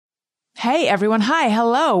Hey, everyone. Hi.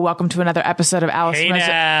 Hello. Welcome to another episode of Alison. Hey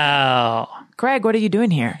now. Greg, what are you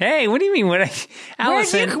doing here? Hey, what do you mean?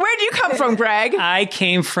 Alison, Where'd you come from, Greg? I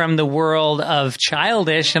came from the world of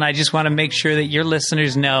Childish, and I just want to make sure that your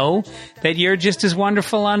listeners know that you're just as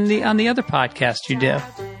wonderful on the other podcast you do.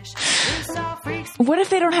 What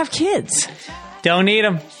if they don't have kids? Don't need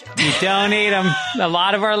them. You don't need them. A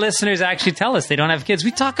lot of our listeners actually tell us they don't have kids. We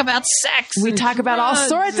talk about sex. We talk about all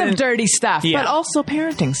sorts of dirty stuff, Yeah. but also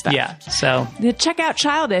parenting stuff. Yeah, so Check out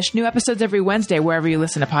Childish. New episodes every Wednesday, wherever you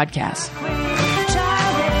listen to podcasts. Alison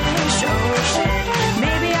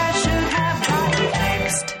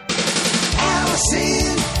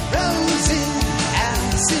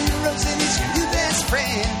Rosen is your new best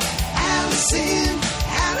friend. Alison,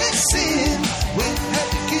 with her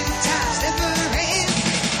the good times never end.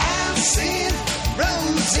 Alison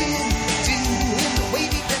Rosen, doing the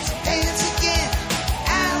wavy let's dance again.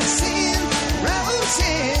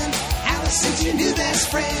 Alison's your new best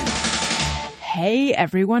friend. Hey,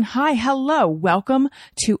 everyone. Hi. Hello. Welcome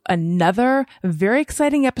to another very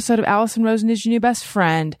exciting episode of Alison Rosen is your new best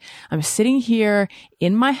friend. I'm sitting here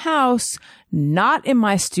in my house, not in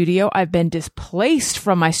my studio. I've been displaced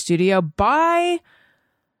from my studio by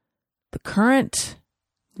the current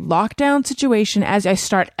lockdown situation as I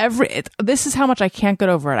start this is how much I can't get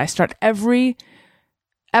over it. I start every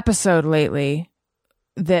episode lately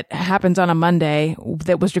that happens on a Monday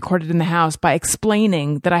that was recorded in the house by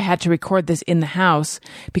explaining that I had to record this in the house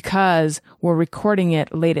because we're recording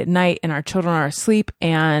it late at night and our children are asleep,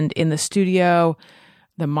 and in the studio,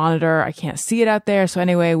 the monitor, I can't see it out there. So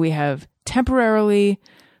anyway, we have temporarily,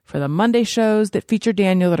 for the Monday shows that feature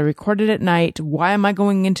Daniel that are recorded at night. Why am I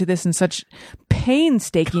going into this in such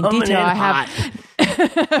painstaking detail? I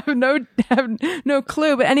have no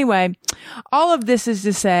clue. But anyway, all of this is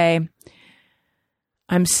to say,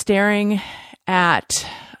 I'm staring at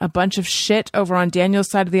a bunch of shit over on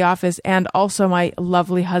Daniel's side of the office and also my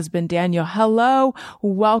lovely husband, Daniel. Hello.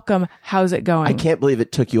 Welcome. How's it going? I can't believe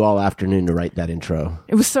it took you all afternoon to write that intro.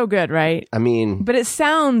 It was so good, right? I mean... But it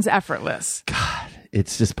sounds effortless. God,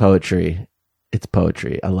 it's just poetry. It's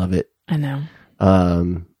poetry. I love it. I know.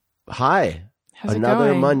 Hi. How's Another it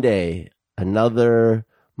going? Monday. Another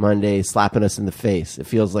Monday slapping us in the face. It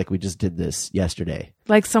feels like we just did this yesterday.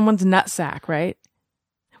 Like someone's nutsack, right?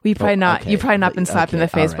 You've probably not been slapped in the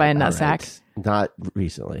face by a nutsack. Right. Not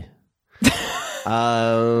recently.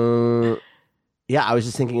 Yeah, I was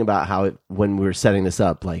just thinking about how when we were setting this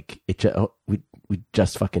up, like we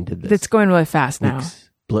just fucking did this. It's going really fast now.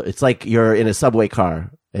 It's like you're in a subway car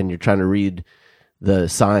and you're trying to read the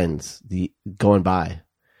signs going by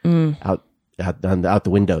out the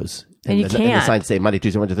windows, and you can't. And the signs say Monday,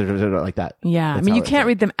 Tuesday, Wednesday, Thursday, like that. Yeah, That's you can't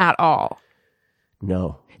read them at all.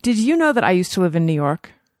 No. Did you know that I used to live in New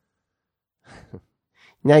York?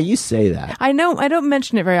 Now you say that. I know. I don't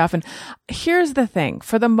mention it very often. Here's the thing.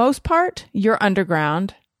 For the most part, you're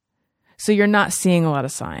underground, so you're not seeing a lot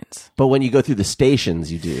of signs. But when you go through the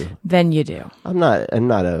stations, you do. Then you do. I'm not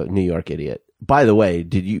a New York idiot. By the way,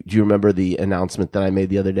 do you remember the announcement that I made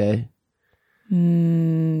the other day?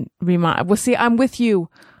 Well, see, I'm with you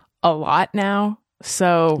a lot now.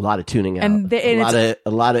 So a lot of tuning out, and a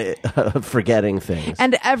lot of forgetting things,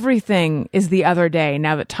 and everything is the other day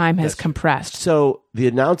now that time has compressed. So the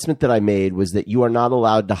announcement that I made was that you are not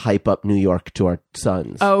allowed to hype up New York to our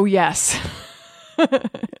sons. Oh yes,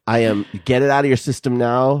 get it out of your system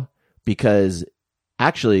now, because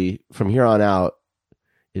actually from here on out,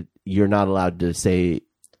 you're not allowed to say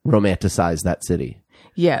romanticize that city.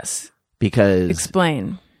 Yes, because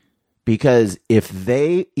explain. Because if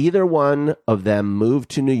either one of them move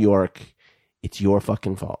to New York, it's your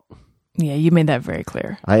fucking fault. Yeah, you made that very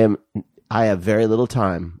clear. I have very little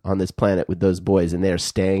time on this planet with those boys, and they are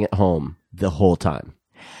staying at home the whole time.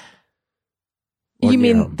 You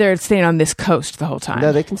mean they're staying on this coast the whole time?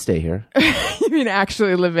 No, they can stay here. You mean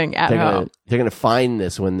actually living at home? They're going to find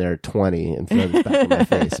this when they're 20 and throw this back in my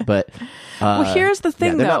face. But well, here's the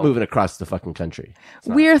thing, they're though. not moving across the fucking country.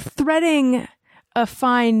 We're threading a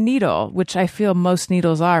fine needle, which I feel most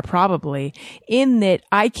needles are probably, in that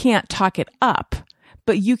I can't talk it up,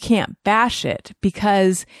 but you can't bash it,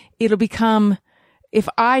 because it'll become, if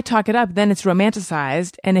I talk it up, then it's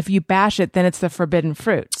romanticized, and if you bash it, then it's the forbidden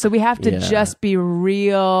fruit. So we have to just be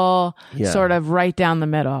real, sort of right down the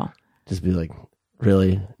middle. Just be like,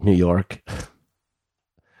 really? New York?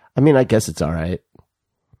 I mean, I guess it's all right.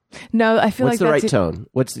 No, I feel What's like the that's right tone?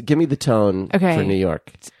 Give me the tone for New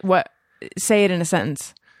York. What? Say it in a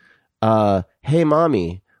sentence. Hey,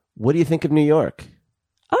 mommy, what do you think of New York?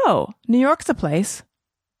 Oh, New York's a place.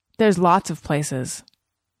 There's lots of places.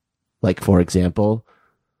 Like, for example?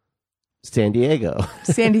 San Diego.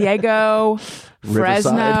 San Diego,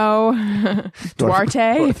 Fresno,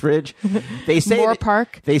 Duarte, Northridge. They say Moore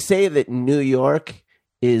Park. They say that New York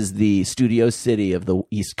is the studio city of the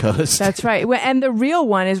East Coast. That's right. And the real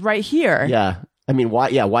one is right here. Yeah. I mean, why?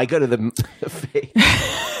 Yeah, why go to the fake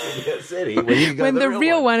studio city when the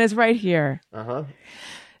real one is right here?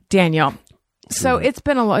 Daniel. So it's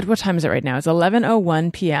been a lot. What time is it right now? It's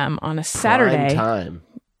 11:01 p.m. on a Saturday. Prime time.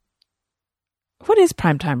 What is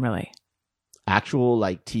prime time really? Actual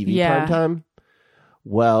like TV prime time?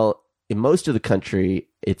 Well, in most of the country,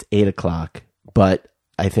 it's 8 o'clock, but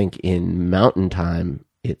I think in Mountain Time,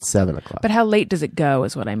 it's 7 o'clock. But how late does it go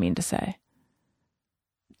is what I mean to say.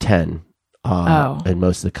 10 in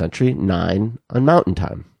most of the country, 9 on Mountain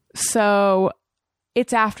Time. So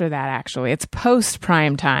it's after that, actually. It's post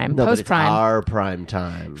prime time. No, post prime. It's our prime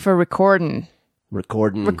time. For recording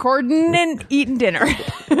and eating dinner.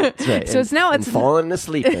 That's right. So it's now and falling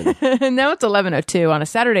asleep. Now it's 11:02 on a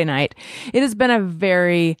Saturday night. It has been a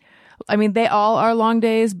very, I mean, they all are long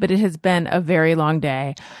days, but it has been a very long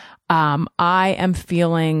day. I am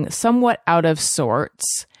feeling somewhat out of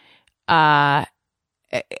sorts. Kind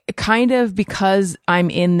of because I'm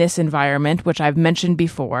in this environment, which I've mentioned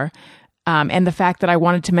before. And the fact that I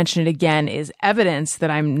wanted to mention it again is evidence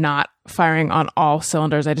that I'm not firing on all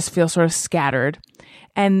cylinders. I just feel sort of scattered.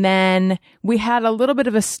 And then we had a little bit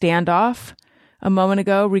of a standoff a moment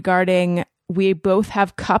ago regarding we both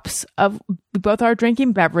have cups of, we both are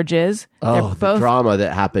drinking beverages. Oh, the drama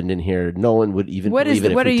that happened in here. No one would even believe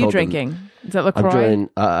it. What are you drinking? Is that LaCroix?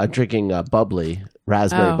 I'm drinking bubbly.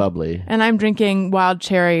 Raspberry bubbly. And I'm drinking wild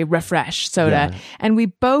cherry refresh soda. Yeah. And we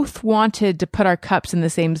both wanted to put our cups in the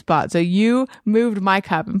same spot. So you moved my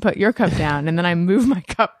cup and put your cup down, and then I moved my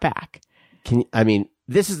cup back.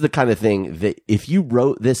 This is the kind of thing that if you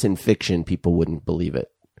wrote this in fiction, people wouldn't believe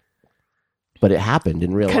it. But it happened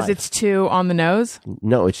in real life. Because it's too on the nose?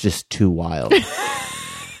 No, it's just too wild.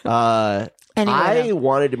 Anyway, I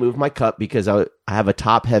wanted to move my cup because I have a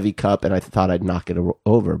top-heavy cup, and I thought I'd knock it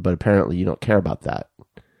over, but apparently you don't care about that.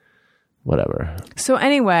 Whatever. So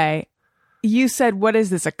anyway, you said, what is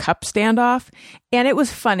this, a cup standoff? And it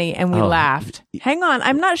was funny, and we laughed. Hang on,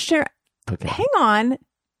 I'm not sure. Okay. Hang on.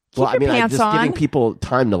 Keep your pants I'm just on. giving people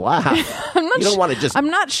time to laugh. You don't want to just... I'm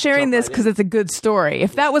not sharing this because it's a good story.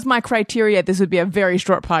 If that was my criteria, this would be a very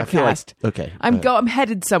short podcast. Okay. I'm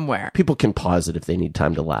headed somewhere. People can pause it if they need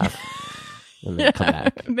time to laugh. And then come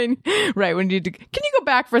back. Right. Can you go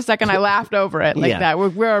back for a second? I laughed over it like that.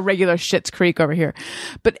 We're a regular Schitt's Creek over here.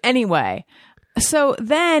 But anyway, so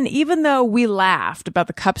then even though we laughed about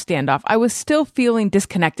the cup standoff, I was still feeling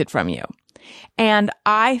disconnected from you. And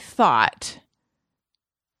I thought,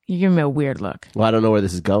 you give me a weird look. Well, I don't know where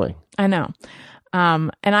this is going. I know.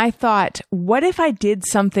 And I thought, what if I did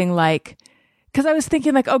something like, because I was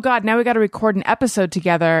thinking like, oh God, now we got to record an episode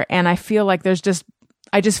together. And I feel like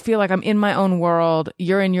I just feel like I'm in my own world.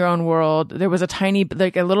 You're in your own world. There was a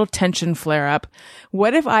little tension flare up.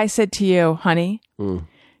 What if I said to you, honey,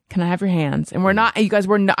 can I have your hands? And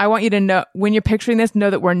I want you to know, when you're picturing this, know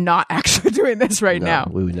that we're not actually doing this right now.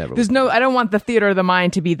 We would never. I don't want the theater of the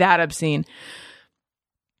mind to be that obscene.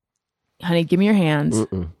 Honey, give me your hands.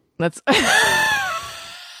 Let's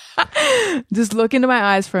just look into my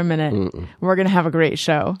eyes for a minute. We're going to have a great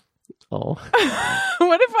show. Oh.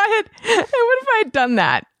 What if I had done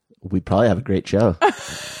that? We'd probably have a great show.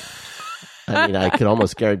 I mean, I could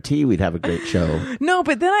almost guarantee we'd have a great show. No,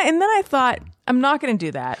 but then I thought, I'm not going to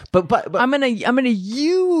do that. But I'm going to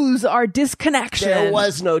use our disconnection. There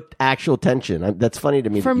was no actual tension. That's funny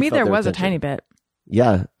to me. For me, there was a tension. tiny bit.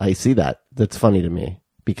 Yeah, I see that. That's funny to me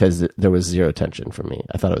because there was zero tension for me.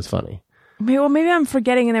 I thought it was funny. Well, maybe I'm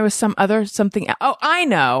forgetting, and there was something. Oh, I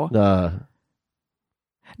know.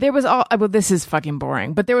 There was this is fucking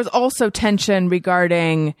boring, but there was also tension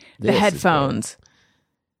regarding the headphones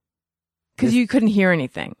because you couldn't hear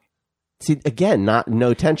anything. See, again,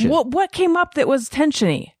 no tension. What came up that was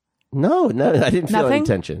tensiony? No, I didn't feel any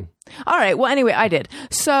tension. All right. Well, anyway, I did.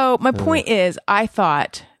 So my point is, I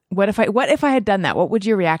thought, what if I had done that? What would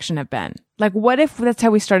your reaction have been? Like, what if that's how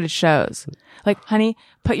we started shows? Like, honey,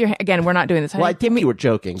 again, we're not doing this. Honey, well, I think you were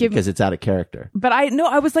joking because it's out of character. But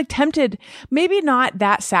I was like tempted, maybe not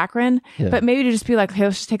that saccharine, but maybe to just be like, hey,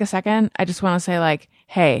 let's just take a second. I just want to say like,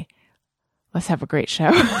 hey, let's have a great show.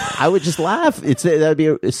 I would just laugh.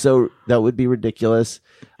 That would be ridiculous,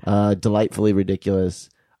 delightfully ridiculous.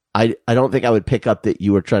 I don't think I would pick up that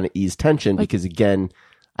you were trying to ease tension because again,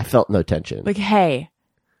 I felt no tension. Like, hey,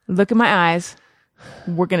 look in my eyes.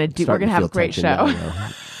 We're gonna have a great show.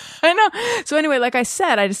 I know. So anyway, like I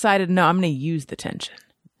said, I decided, no, I'm going to use the tension.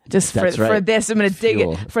 For this. I'm going to dig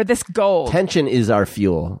it for this gold. Tension is our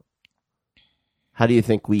fuel. How do you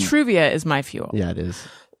think we... Trivia is my fuel. Yeah, it is.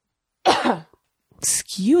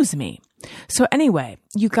 Excuse me. So anyway,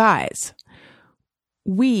 you guys,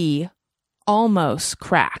 we almost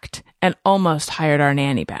cracked and almost hired our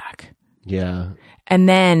nanny back. Yeah. And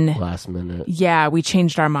then Last minute. yeah, we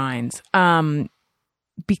changed our minds.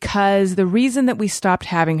 Because the reason that we stopped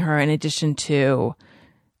having her, in addition to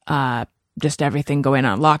just everything going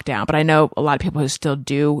on lockdown, but I know a lot of people who still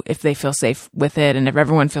do, if they feel safe with it, and if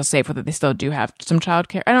everyone feels safe with it, they still do have some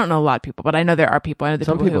childcare. I don't know a lot of people, but I know there are people. I know the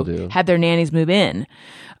Some people people who do. had their nannies move in.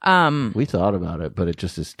 We thought about it, but it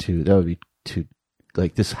just is that would be too,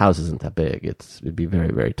 like, this house isn't that big. It'd be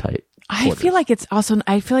very, very tight. I feel like it's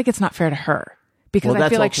not fair to her. Because Well, I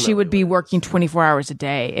feel that's like she would be ultimately what it working 24 hours a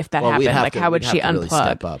day if that Well, we'd happened. have Like, to- how would we'd she have to really unplug?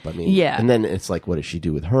 step up. I mean, Yeah. And then it's like, what does she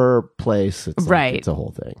do with her place? It's like, Right. It's a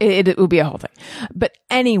whole thing. It would be a whole thing. But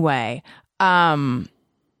anyway, so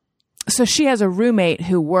she has a roommate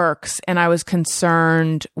who works, and I was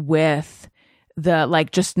concerned with the,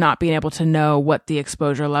 like, just not being able to know what the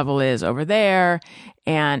exposure level is over there.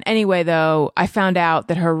 And anyway, though, I found out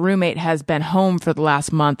that her roommate has been home for the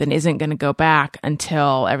last month and isn't going to go back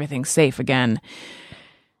until everything's safe again.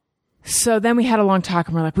 So then we had a long talk,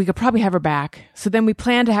 and we're like, we could probably have her back. So then we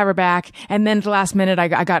planned to have her back, and then at the last minute, I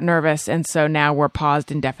got nervous, and so now we're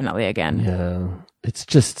paused indefinitely again. Yeah. It's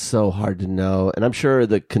just so hard to know. And I'm sure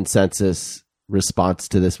the consensus response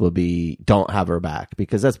to this will be, don't have her back,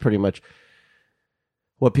 because that's pretty much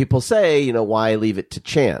what people say, why leave it to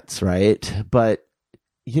chance, right? But,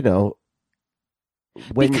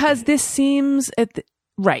 Because this seems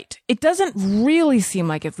right. It doesn't really seem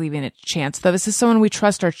like it's leaving it to chance, though. This is someone we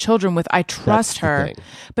trust our children with. I trust her. thing.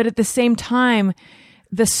 But at the same time,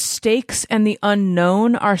 the stakes and the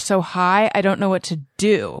unknown are so high, I don't know what to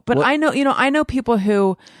do. But I know people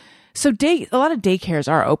who, a lot of daycares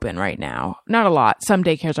are open right now. Not a lot. Some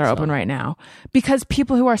daycares are open right now because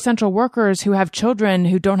people who are central workers who have children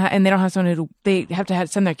who don't have, and they don't have someone who, they have to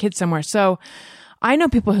send their kids somewhere. So I know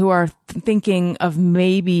people who are thinking of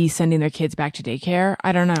maybe sending their kids back to daycare.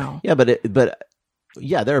 I don't know. Yeah, but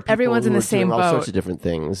yeah, there are people Everyone's who in the are same doing all boat. sorts of different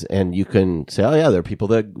things, and you can say, oh yeah, there are people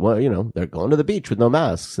that, they're going to the beach with no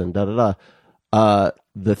masks and da da da.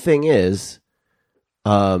 The thing is,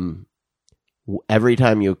 every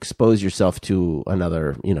time you expose yourself to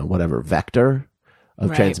another, whatever vector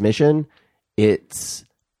of Right. transmission, it's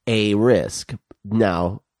a risk.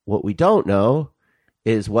 Now, what we don't know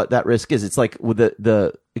is what that risk is. It's like with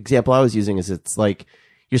the example I was using is, it's like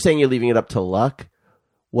you're saying you're leaving it up to luck.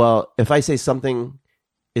 Well, if I say something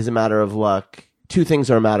is a matter of luck, two things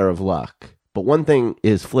are a matter of luck, but one thing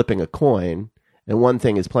is flipping a coin and one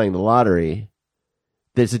thing is playing the lottery.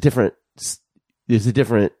 There's a different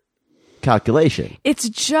calculation. It's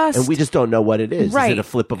just, And we just don't know what it is. Right. Is it a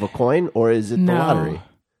flip of a coin or is it the No. lottery?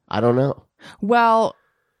 I don't know. well,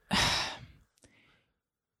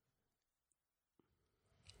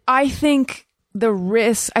 I think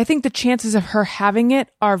the chances of her having it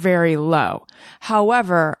are very low.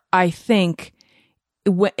 However, I think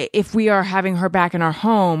if we are having her back in our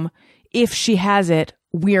home, if she has it,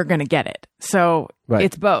 we are going to get it. So Right.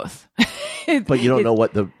 it's both. But you don't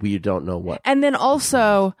know you don't know what. And then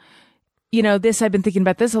also, I've been thinking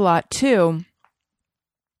about this a lot too.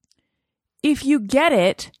 If you get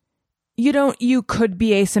it, you could be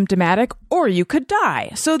asymptomatic or you could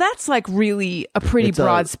die. So that's like really a pretty It's a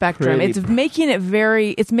broad spectrum. pretty-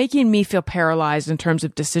 It's making me feel paralyzed in terms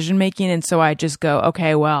of decision making. And so I just go,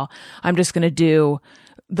 okay, well, I'm just going to do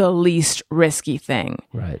the least risky thing.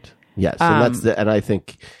 Right. Yes. And I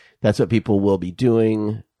think that's what people will be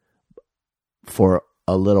doing for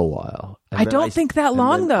a little while. And I then don't think that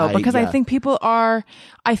long though, because I think people are,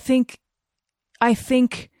 I think,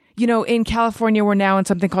 in California, we're now in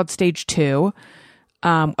something called stage 2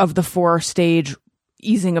 of the 4-stage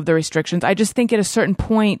easing of the restrictions. I just think at a certain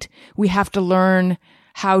point, we have to learn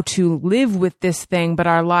how to live with this thing, but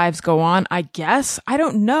our lives go on, I guess. I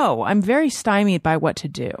don't know. I'm very stymied by what to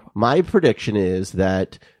do. My prediction is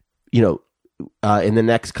that, in the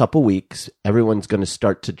next couple weeks, everyone's going to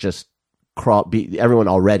start to just everyone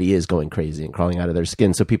already is going crazy and crawling out of their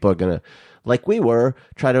skin. So people are going to, like we were,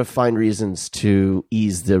 try to find reasons to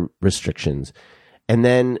ease the restrictions. And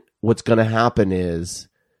then what's going to happen is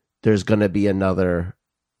there's going to be another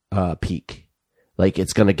peak. Like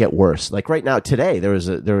it's going to get worse. Like right now, today, there was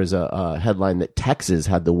a headline that Texas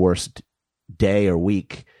had the worst day or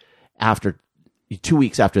week after 2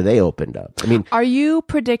 weeks after they opened up. I mean, are you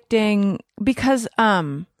predicting, because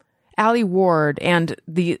Allie Ward and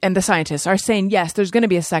the scientists are saying, yes, there's going to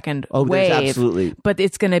be a second wave, there's absolutely, but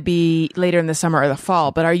it's going to be later in the summer or the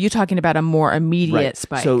fall. But are you talking about a more immediate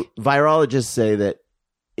spike? So virologists say that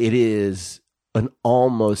it is an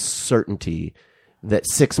almost certainty that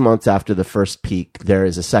 6 months after the first peak, there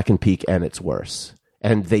is a second peak and it's worse.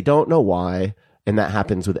 And they don't know why. And that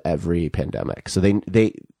happens with every pandemic. So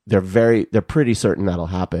they're pretty certain that'll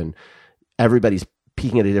happen. Everybody's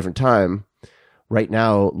peaking at a different time. Right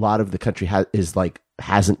now, a lot of the country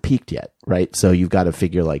hasn't peaked yet, right? So you've got to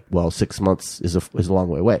figure 6 months is a long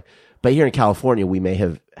way away. But here in California, we may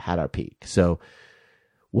have had our peak. So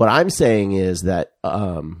what I'm saying is that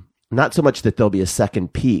not so much that there'll be a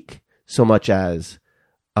second peak, so much as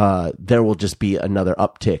there will just be another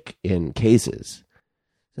uptick in cases.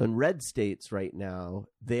 So in red states right now,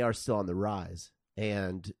 they are still on the rise,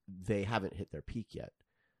 and they haven't hit their peak yet.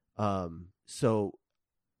 So,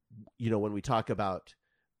 when we talk about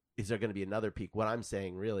is there going to be another peak, what I'm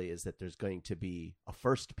saying really is that there's going to be a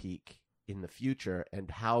first peak in the future, and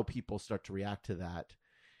how people start to react to that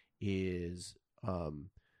is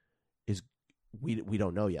we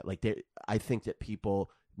don't know yet. I think that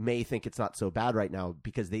people may think it's not so bad right now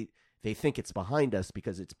because they think it's behind us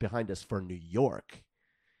because it's behind us for New York.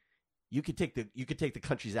 You could take the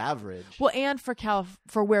country's average. Well, and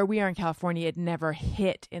for where we are in California, it never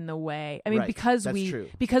hit in the way. I mean, right. because That's we true.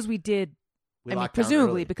 because we did.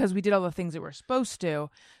 Presumably because we did all the things that we're supposed to,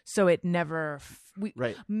 so it never.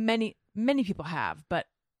 Right. Many people have, but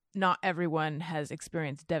not everyone has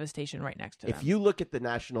experienced devastation right next to them. If you look at the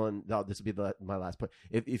national, and this will be my last point.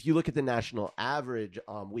 If you look at the national average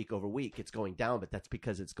week over week, it's going down, but that's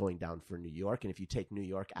because it's going down for New York. And if you take New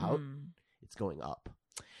York out, it's going up.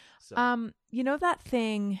 So. That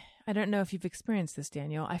thing, I don't know if you've experienced this,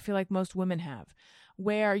 Daniel. I feel like most women have,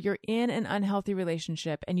 where you're in an unhealthy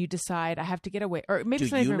relationship and you decide I have to get away, or maybe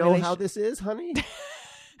it's not even a relationship. Do you know how this is, honey?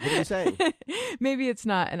 What are you saying? Maybe it's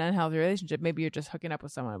not an unhealthy relationship. Maybe you're just hooking up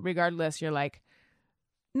with someone. Regardless, you're like,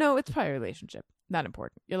 no, it's probably a relationship. Not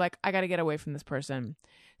important. You're like, I got to get away from this person.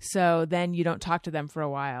 So then you don't talk to them for a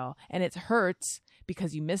while, and it hurts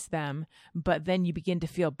because you miss them, but then you begin to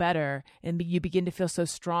feel better and you begin to feel so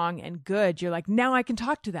strong and good. You're like, now I can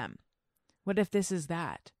talk to them. What if this is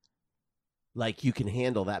that? Like you can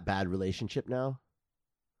handle that bad relationship now?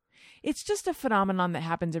 It's just a phenomenon that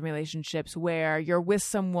happens in relationships where you're with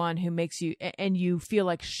someone who makes you, and you feel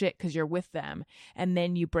like shit because you're with them, and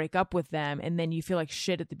then you break up with them, and then you feel like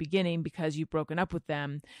shit at the beginning because you've broken up with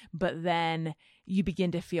them, but then you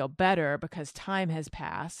begin to feel better because time has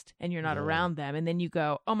passed and you're not around them, and then you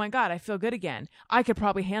go, oh my God, I feel good again. I could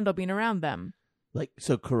probably handle being around them.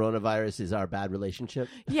 So coronavirus is our bad relationship?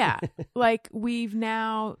 Yeah. We've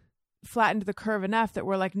now flattened the curve enough that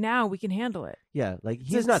we're like, now we can handle it. Yeah,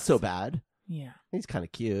 he's not so bad. Yeah. He's kind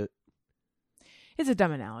of cute. It's a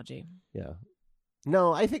dumb analogy. Yeah.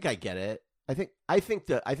 No, I think I get it. I think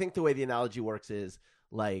the way the analogy works is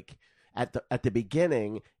at the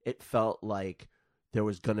beginning it felt like there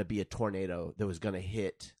was going to be a tornado that was going to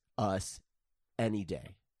hit us any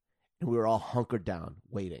day. And we were all hunkered down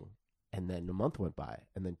waiting. And then a month went by,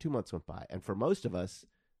 and then 2 months went by. And for most of us,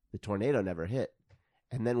 the tornado never hit.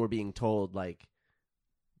 And then we're being told,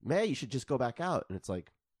 man, you should just go back out. And it's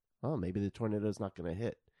like, oh, maybe the tornado's not going to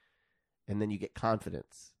hit. And then you get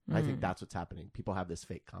confidence. I think that's what's happening. People have this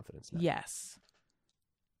fake confidence now. Yes.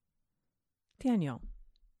 Daniel.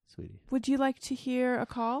 Sweetie. Would you like to hear a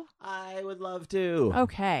call? I would love to.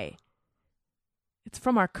 Okay. It's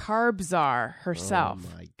from our carb czar herself.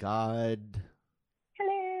 Oh, my God.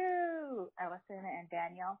 Hello, Alison and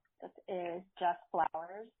Daniel. This is Jess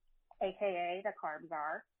Flowers, a.k.a. the Carb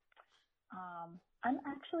Czar. I'm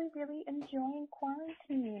actually really enjoying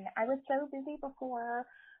quarantine. I was so busy before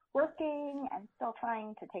working and still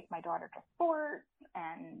trying to take my daughter to sports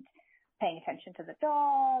and paying attention to the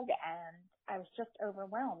dog, and I was just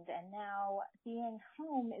overwhelmed. And now being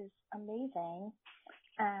home is amazing,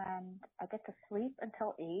 and I get to sleep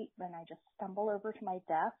until 8, then I just stumble over to my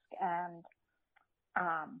desk, and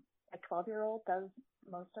my 12-year-old does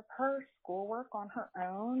most of her schoolwork on her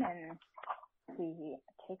own, and we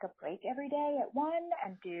take a break every day at 1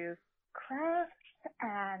 and do crafts,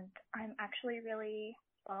 and I'm actually really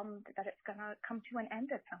bummed that it's going to come to an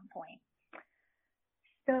end at some point.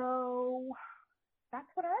 So that's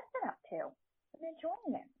what I've been up to. I'm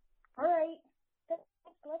enjoying it. All right.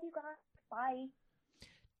 Love you guys. Bye.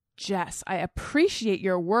 Jess, I appreciate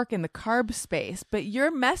your work in the carb space, but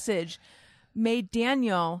your message made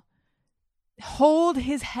Daniel hold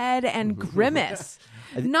his head and grimace.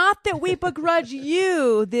 Not that we begrudge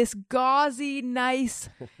you this gauzy, nice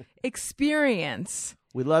experience.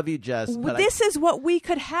 We love you, Jess. But this is what we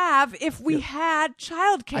could have if we had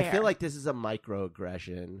childcare. I feel like this is a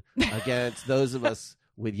microaggression against those of us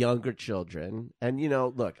with younger children. And,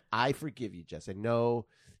 look, I forgive you, Jess. I know,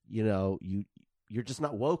 you you're just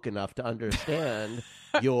not woke enough to understand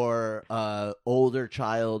your older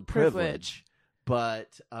child privilege.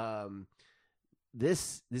 But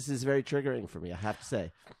this is very triggering for me, I have to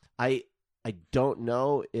say. I don't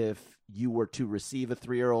know if you were to receive a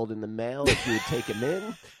 3-year-old in the mail, if you would take him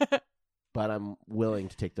in, but I'm willing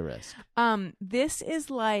to take the risk. This is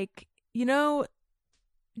like, do you know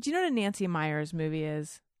what a Nancy Meyers movie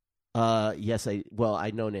is? Yes, I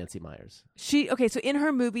know Nancy Meyers. So in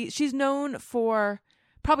her movie, she's known for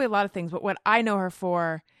probably a lot of things, but what I know her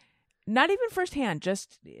for, not even firsthand,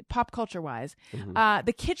 just pop culture wise,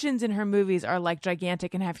 the kitchens in her movies are like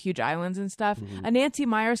gigantic and have huge islands and stuff. A Nancy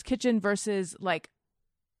Meyers kitchen versus like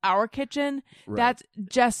our kitchen, that's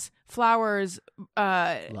Jess Flowers'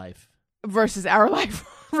 life versus our life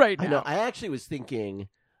right now. I know. I actually was thinking,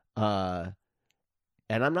 and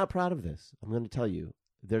I'm not proud of this. I'm going to tell you.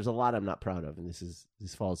 There's a lot I'm not proud of, and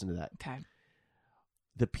this falls into that. Okay.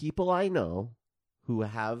 The people I know who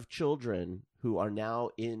have children who are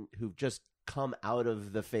now who've just come out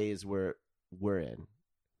of the phase where we're in,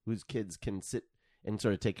 whose kids can sit and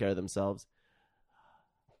sort of take care of themselves,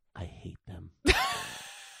 I hate them.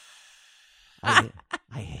 I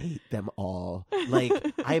hate them all. Like,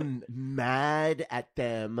 I'm mad at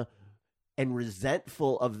them and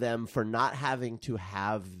resentful of them for not having to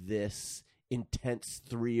have this intense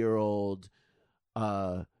 3-year-old,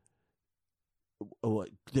 the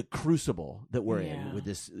crucible that we're in with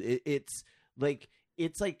this. It's like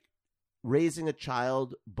raising a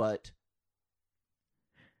child, but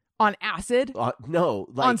on acid. No,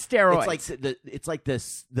 like, on steroids. It's like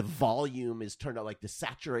the volume is turned up, like the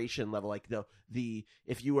saturation level, like the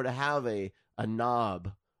if you were to have a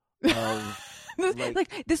knob of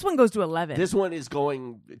like this one goes to 11. This one is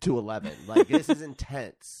going to 11. Like, this is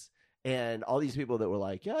intense. And all these people that were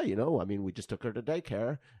like, yeah, we just took her to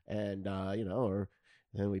daycare and,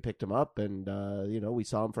 and we picked him up and, we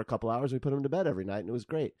saw him for a couple hours. We put him to bed every night and it was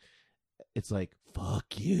great. It's like,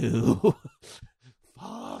 fuck you.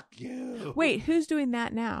 Fuck you. Wait, who's doing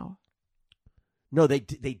that now? No, they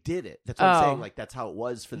did it. That's what I'm saying. Like, that's how it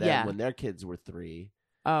was for them when their kids were 3.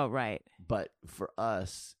 Oh, right. But for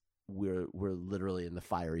us, we're literally in the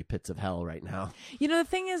fiery pits of hell right now. The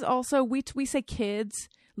thing is also, we say kids,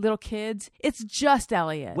 little kids. It's just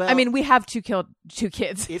Elliot. Well, I mean, we have two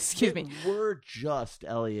kids. Excuse me. If it were just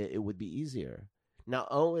Elliot, it would be easier. Now,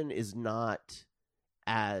 Owen is not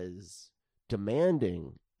as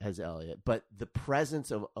demanding as Elliot, but the presence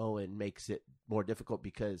of Owen makes it more difficult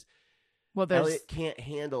because Elliot can't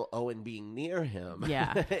handle Owen being near him.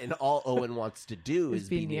 Yeah. And all Owen wants to do is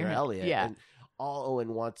be near Elliot. Yeah. And all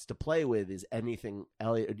Owen wants to play with is anything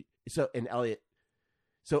Elliot. So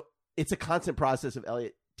it's a constant process of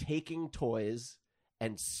Elliot taking toys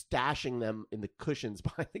and stashing them in the cushions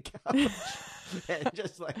behind the couch and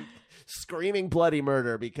just like screaming bloody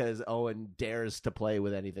murder because Owen dares to play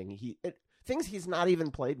with anything. Things he's not even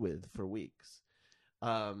played with for weeks.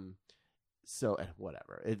 So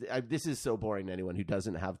whatever. This is so boring to anyone who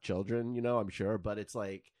doesn't have children, I'm sure, but it's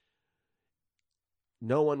like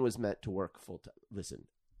no one was meant to work full time. Listen,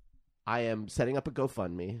 I am setting up a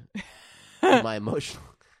GoFundMe. My emotional.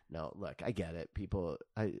 No, look, I get it. People,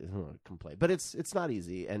 I don't want to complain, but it's not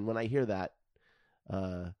easy. And when I hear that,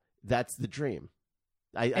 that's the dream.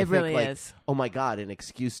 I think, really is. Oh my God, an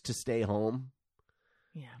excuse to stay home.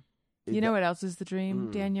 Yeah. You know what else is the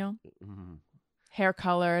dream, Daniel? Hair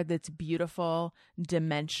color that's beautiful,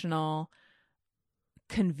 dimensional,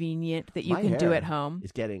 convenient, that you can do at home.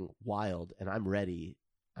 It's getting wild, and I'm ready.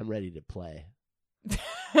 I'm ready to play.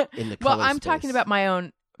 In the color I'm talking about my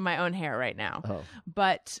own hair right now. Oh.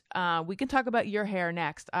 But we can talk about your hair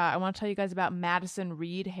next. I want to tell you guys about Madison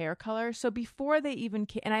Reed hair color. So before they even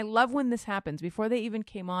came, and I love when this happens, before they even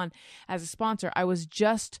came on as a sponsor, I was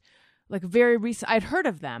just like very recent. I'd heard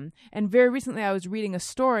of them, and very recently I was reading a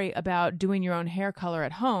story about doing your own hair color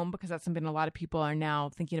at home, because that's something a lot of people are now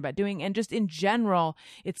thinking about doing. And just in general,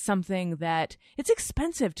 it's something that it's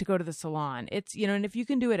expensive to go to the salon. It's, and if you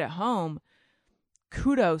can do it at home,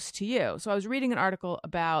 kudos to you. So I was reading an article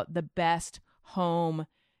about the best home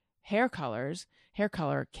hair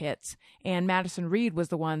color kits, and Madison Reed was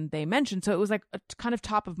the one they mentioned. So it was like a kind of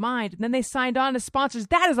top of mind. And then they signed on as sponsors.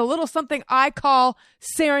 That is a little something I call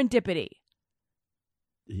serendipity.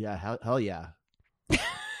 Yeah, hell yeah.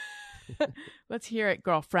 Let's hear it,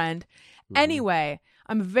 girlfriend. Anyway,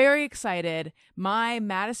 I'm very excited. My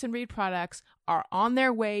Madison Reed products are on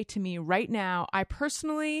their way to me right now. I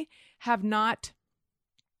personally have not...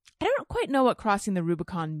 I don't quite know what crossing the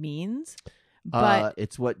Rubicon means, but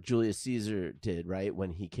it's what Julius Caesar did, right?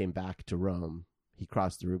 When he came back to Rome, he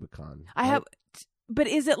crossed the Rubicon. I have, But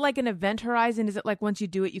is it like an event horizon? Is it like once you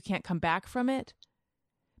do it, you can't come back from it?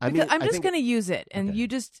 Because I'm just going to use it, and you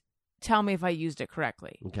just tell me if I used it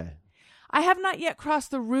correctly. Okay. I have not yet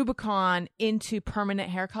crossed the Rubicon into permanent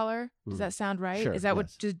hair color. Does that sound right? Sure, Is that what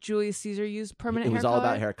yes. did Julius Caesar use permanent It hair was color? all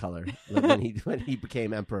about hair color when he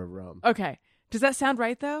became emperor of Rome. Okay. Does that sound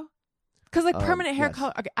right though? Because like permanent hair yes.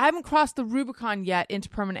 color, okay, I haven't crossed the Rubicon yet into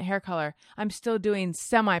permanent hair color. I'm still doing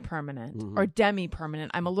semi-permanent or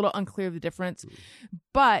demi-permanent. I'm a little unclear of the difference.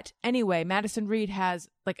 But anyway, Madison Reed has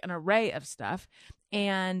like an array of stuff,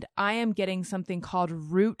 and I am getting something called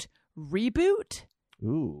Root Reboot.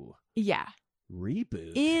 Ooh. Yeah.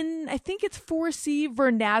 Reboot. In, I think it's 4C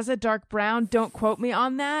Vernaza Dark Brown. Don't quote me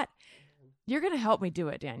on that. You're going to help me do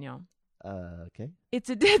it, Daniel. Okay. It's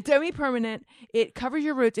a demi-permanent. It covers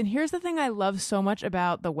your roots. And here's the thing I love so much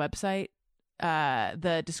about the website,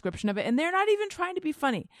 the description of it. And they're not even trying to be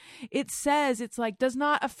funny. It says it's like, does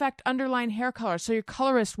not affect underlying hair color, so your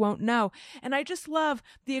colorist won't know. And I just love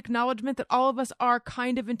the acknowledgement that all of us are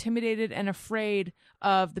kind of intimidated and afraid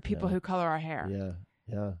of the people who color our hair. Yeah.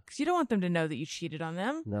 Yeah. Because you don't want them to know that you cheated on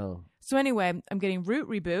them. No. So anyway, I'm getting Root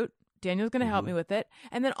Reboot. Daniel's going to help me with it.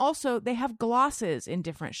 And then also they have glosses in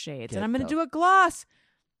different shades. And I'm going to do a gloss.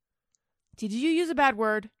 Did you use a bad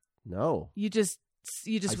word? No. You just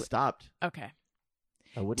I stopped. Okay.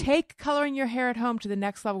 I wouldn't. Take coloring your hair at home to the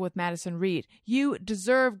next level with Madison Reed. You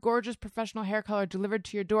deserve gorgeous professional hair color delivered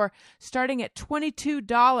to your door starting at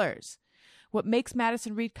 $22. What makes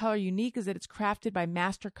Madison Reed Color unique is that it's crafted by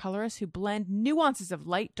master colorists who blend nuances of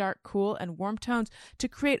light, dark, cool, and warm tones to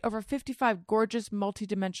create over 55 gorgeous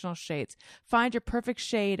multidimensional shades. Find your perfect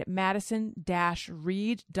shade at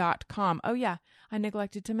madison-reed.com. Oh yeah, I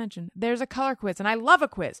neglected to mention. There's a color quiz, and I love a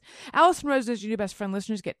quiz. Alison Rose's Your New Best Friend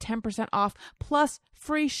listeners get 10% off plus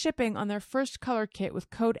free shipping on their first color kit with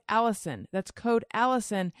code Alison. That's code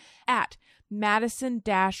Alison at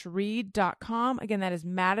madison-reed.com. Again, that is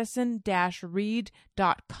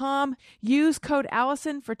madison-reed.com. Use code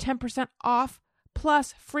Alison for 10% off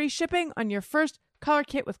plus free shipping on your first color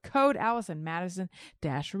kit with code Alison.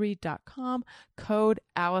 madison-reed.com. Code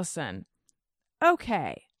Alison.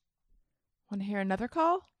 Okay. Want to hear another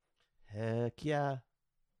call? Heck yeah.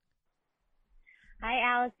 Hi,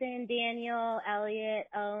 Allison, Daniel, Elliot,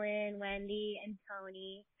 Owen, Wendy, and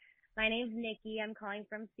Tony. My name's Nikki. I'm calling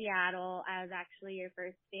from Seattle. I was actually your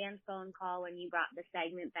first fan phone call when you brought the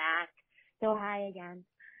segment back. So hi again.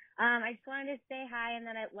 I just wanted to say hi and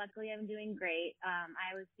that luckily I'm doing great.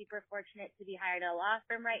 I was super fortunate to be hired at a law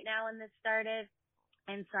firm right now when this started.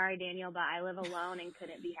 And sorry, Daniel, but I live alone and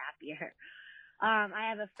couldn't be happier. I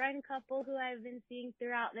have a friend couple who I've been seeing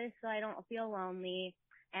throughout this so I don't feel lonely.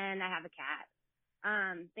 And I have a cat.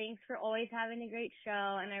 Thanks for always having a great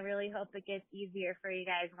show, and I really hope it gets easier for you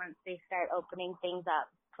guys once they start opening things up.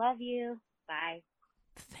 Love you. Bye.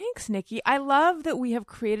 Thanks, Nikki. I love that we have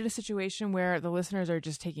created a situation where the listeners are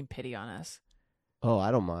just taking pity on us. Oh,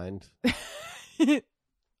 I don't mind.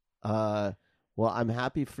 Well, I'm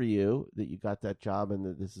happy for you that you got that job and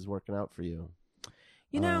that this is working out for you.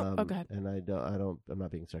 You know, oh, go ahead. And I'm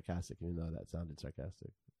not being sarcastic, even though that sounded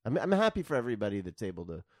sarcastic. I'm happy for everybody that's able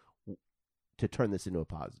to turn this into a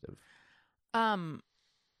positive.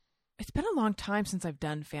 It's been a long time since I've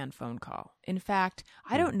done fan phone call. In fact,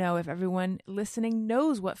 I don't know if everyone listening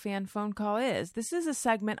knows what fan phone call is. This is a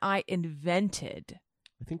segment I invented.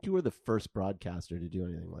 I think you were the first broadcaster to do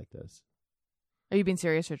anything like this. Are you being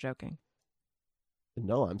serious or joking?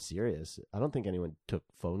 No, I'm serious. I don't think anyone took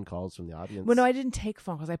phone calls from the audience. Well, no, I didn't take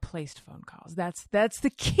phone calls. I placed phone calls. That's the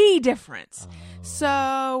key difference. Oh.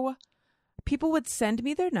 So people would send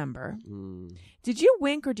me their number. Did you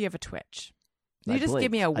wink or do you have a twitch? Did you just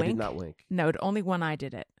give me a wink? I did not wink. No, only one eye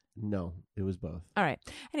did it. No, it was both. All right.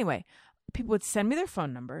 Anyway, people would send me their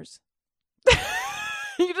phone numbers.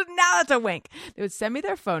 Now that's a wink. They would send me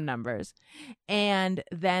their phone numbers, and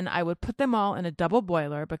then I would put them all in a double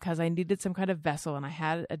boiler because I needed some kind of vessel, and I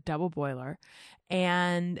had a double boiler.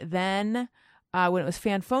 And then when it was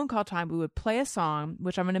fan phone call time, we would play a song,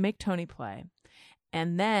 which I'm going to make Tony play.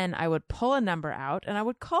 And then I would pull a number out, and I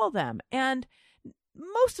would call them. And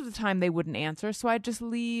most of the time they wouldn't answer, so I'd just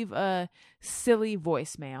leave a silly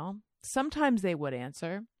voicemail. Sometimes they would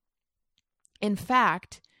answer. In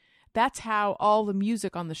fact, that's how all the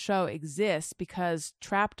music on the show exists, because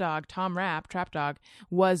Trap Dog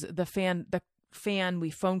was the fan we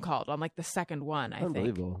phone called on like the second one, I think.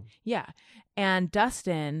 Unbelievable. Yeah. And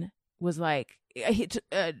Dustin was like,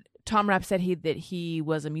 Tom Rapp said that he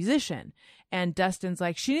was a musician, And Dustin's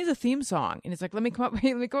like, she needs a theme song. And it's like, let me come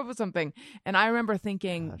up with something. And I remember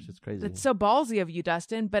thinking, Gosh, it's crazy. that's so ballsy of you,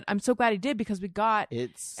 Dustin. But I'm so glad he did, because we got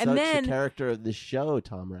It's and such then, the character of the show,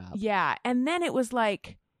 Tom Rapp. Yeah. And then it was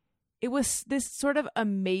like, it was this sort of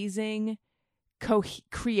amazing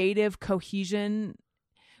creative cohesion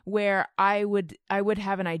where I would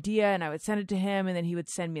have an idea and I would send it to him, and then he would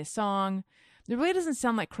send me a song. It really doesn't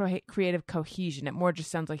sound like creative cohesion. It more just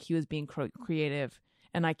sounds like he was being creative,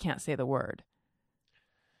 and I can't say the word.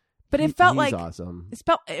 But it felt like awesome.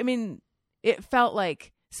 It felt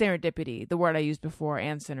like serendipity, the word I used before,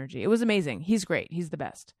 and synergy. It was amazing. He's great. He's the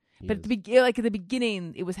best. But at the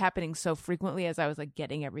beginning, it was happening so frequently as I was like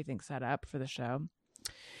getting everything set up for the show.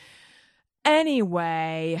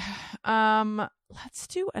 Anyway, let's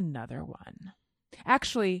do another one.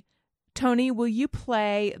 Actually, Tony, will you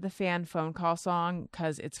play the fan phone call song?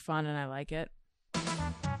 Because it's fun and I like it.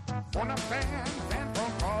 On a fan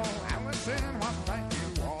phone call, Alison was thank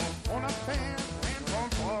you all. On a fan phone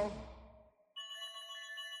call.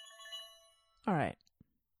 All right.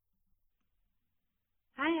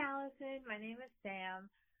 Hi, Allison. My name is Sam.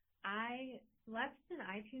 I left an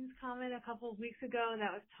iTunes comment a couple of weeks ago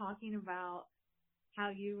that was talking about how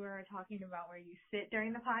you were talking about where you sit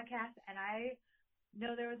during the podcast, and I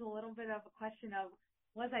know there was a little bit of a question of,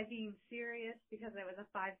 was I being serious because it was a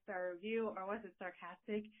 5-star review, or was it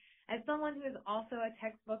sarcastic? As someone who is also a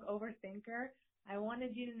textbook overthinker, I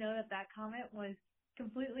wanted you to know that that comment was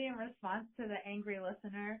completely in response to the angry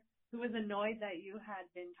listener who was annoyed that you had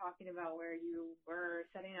been talking about where you were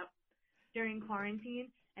setting up during quarantine,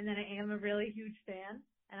 and that I am a really huge fan,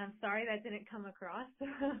 and I'm sorry that didn't come across.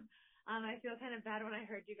 I feel kind of bad when I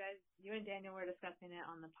heard you and Daniel were discussing it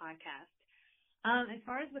on the podcast. As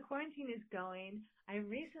far as the quarantine is going, I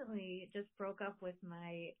recently just broke up with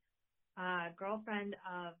my girlfriend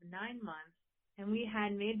of 9 months, and we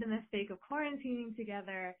had made the mistake of quarantining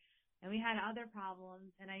together, and we had other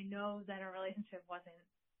problems, and I know that our relationship wasn't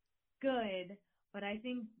good, but I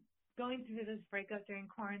think going through this breakup during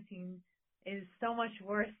quarantine is so much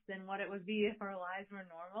worse than what it would be if our lives were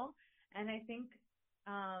normal. And I think,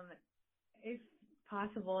 if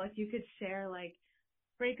possible, if you could share like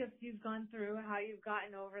breakups you've gone through, how you've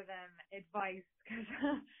gotten over them, advice, because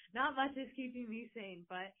not much is keeping me sane,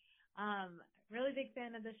 but really big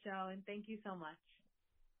fan of the show, and thank you so much.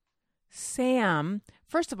 Sam,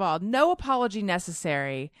 first of all, no apology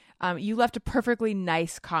necessary. You left a perfectly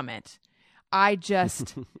nice comment. I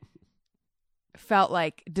just felt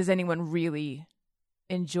like, does anyone really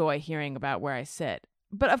enjoy hearing about where I sit?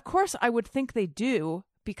 But of course I would think they do,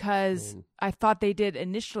 because I thought they did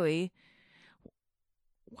initially.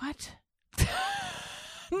 What?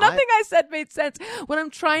 Nothing I said made sense. What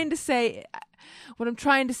I'm trying to say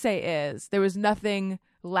is there was nothing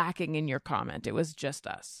lacking in your comment. It was just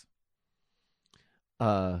us.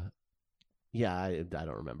 Yeah, I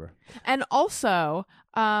don't remember. And also,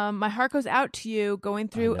 my heart goes out to you going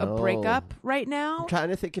through a breakup right now. I'm trying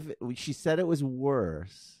to think if she said it was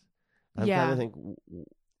worse. I'm trying to think.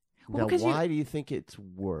 Now, why do you think it's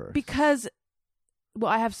worse? Because, well,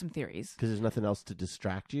 I have some theories. Because there's nothing else to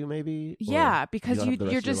distract you, maybe? Yeah, because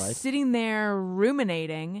you're just sitting there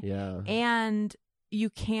ruminating. Yeah. And you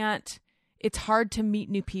can't, it's hard to meet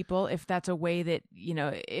new people if that's a way that,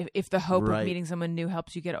 if the hope of meeting someone new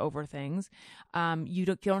helps you get over things. You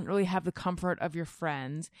don't really have the comfort of your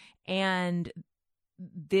friends. And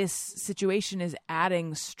this situation is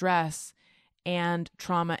adding stress and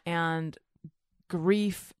trauma and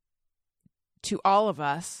grief to all of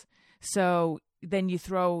us. So then you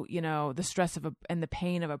throw, the stress and the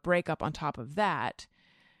pain of a breakup on top of that.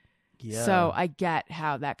 Yeah. So I get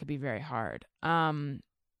how that could be very hard. Yeah.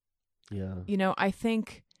 I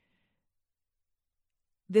think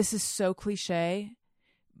this is so cliche,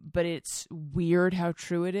 but it's weird how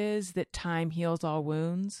true it is that time heals all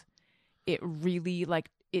wounds. It really,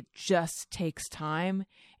 it just takes time.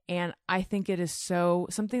 And I think it is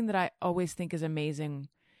something that I always think is amazing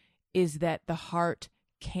is that the heart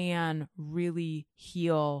can really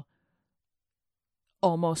heal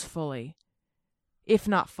almost fully, if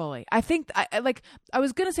not fully. I think I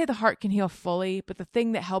was going to say the heart can heal fully, but the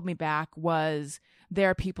thing that held me back was there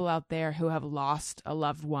are people out there who have lost a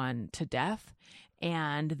loved one to death,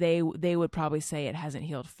 and they would probably say it hasn't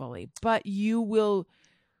healed fully. But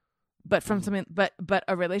from something, but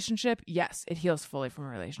a relationship, yes, it heals fully from a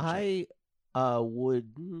relationship. I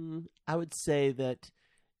would say that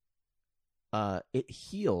it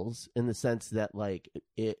heals in the sense that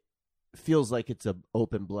it feels like it's an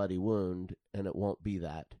open bloody wound, and it won't be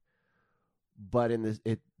that. But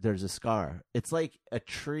there's a scar. It's like a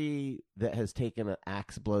tree that has taken an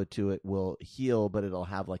axe blow to it will heal, but it'll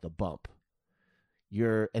have like a bump.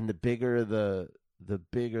 and the bigger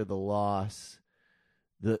the loss,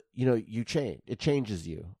 you change. It changes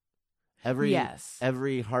you.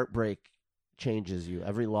 Every heartbreak changes you.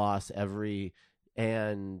 Every loss,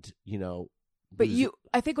 But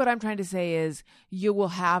I think what I'm trying to say is you will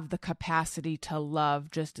have the capacity to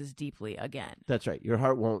love just as deeply again. That's right. Your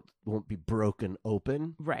heart won't be broken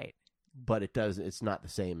open. Right. But it's not the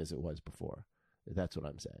same as it was before. That's what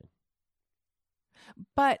I'm saying.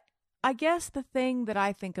 But I guess the thing that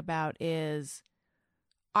I think about is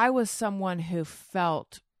I was someone who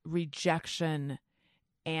felt rejection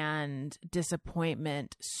and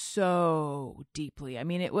disappointment so deeply. I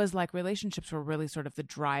mean, it was like relationships were really sort of the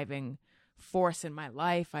driving force in my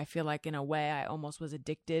life. I feel like in a way I almost was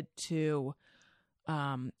addicted to,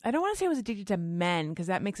 I don't want to say I was addicted to men because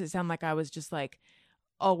that makes it sound like I was just like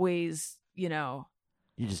always, You're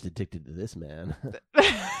just addicted to this man.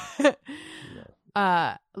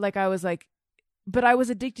 Like I was like, but I was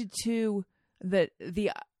addicted to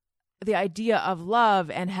the idea of love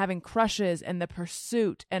and having crushes and the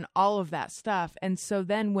pursuit and all of that stuff. And so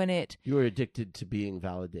then when you were addicted to being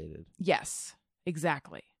validated. Yes,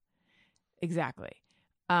 exactly.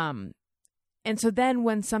 And so then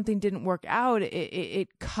when something didn't work out,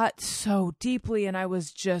 it cut so deeply and I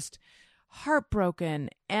was just heartbroken.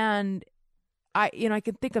 And I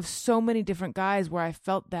can think of so many different guys where I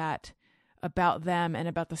felt that about them and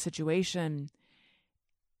about the situation.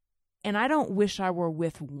 And I don't wish I were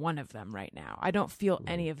with one of them right now. I don't feel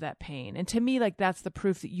any of that pain. And to me, like, that's the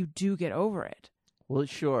proof that you do get over it. Well,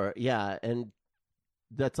 sure. Yeah. And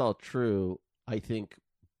that's all true, I think.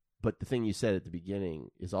 But the thing you said at the beginning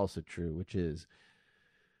is also true, which is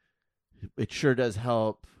it sure does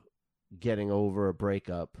help getting over a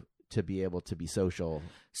breakup to be able to be social.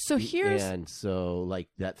 So like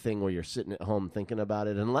that thing where you're sitting at home thinking about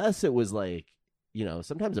it, unless it was like,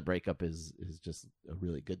 sometimes a breakup is just a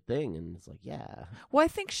really good thing. And it's like, yeah. Well, I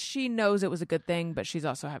think she knows it was a good thing, but she's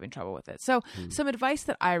also having trouble with it. So some advice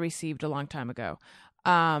that I received a long time ago,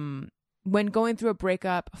 when going through a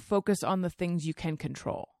breakup, focus on the things you can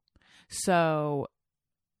control. So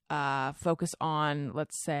focus on,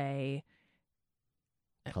 let's say,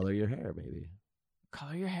 color your hair, maybe.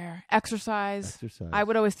 Color your hair. Exercise. I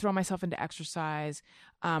would always throw myself into exercise,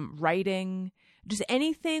 writing, just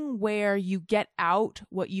anything where you get out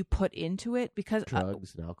what you put into it. Because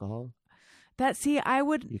drugs and alcohol.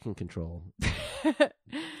 You can control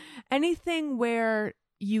anything where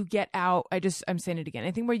you get out. I'm saying it again.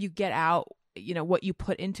 Anything where you get out, what you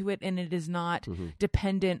put into it, and it is not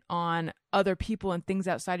dependent on other people and things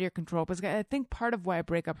outside of your control. Because I think part of why a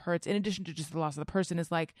breakup hurts, in addition to just the loss of the person, is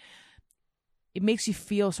like, it makes you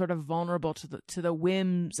feel sort of vulnerable to the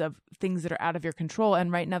whims of things that are out of your control. And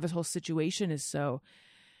right now, this whole situation is so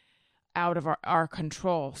out of our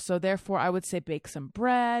control. So therefore, I would say bake some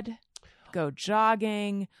bread, go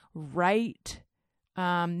jogging, write,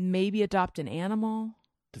 maybe adopt an animal.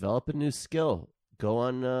 Develop a new skill. Go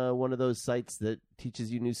on one of those sites that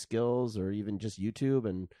teaches you new skills, or even just YouTube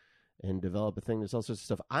and develop a thing. There's all sorts of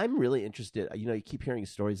stuff. I'm really interested. You keep hearing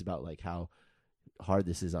stories about like how hard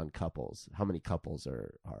this is on couples, how many couples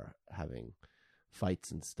are having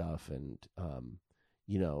fights and stuff. And,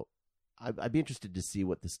 I'd be interested to see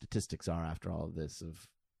what the statistics are after all of this of,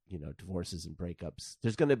 divorces and breakups.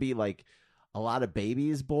 There's going to be like a lot of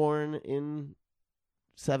babies born in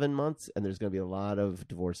 7 months, and there's going to be a lot of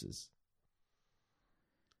divorces.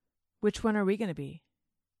 Which one are we going to be?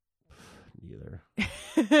 Neither.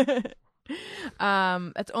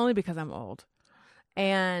 That's only because I'm old.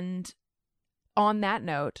 And on that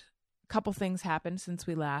note, a couple things happened since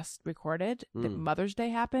we last recorded. Mother's Day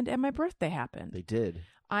happened and my birthday happened. They did.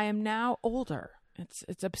 I am now older.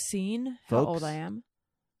 It's obscene how old I am.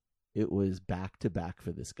 It was back to back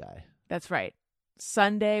for this guy. That's right.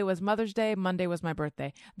 Sunday was Mother's Day. Monday was my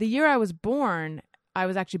birthday. The year I was born, I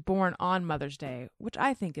was actually born on Mother's Day, which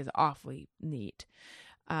I think is awfully neat.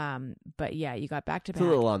 But yeah, you got back to back. It's a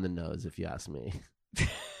little on the nose, if you ask me.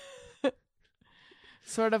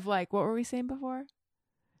 Sort of like, what were we saying before?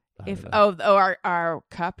 Our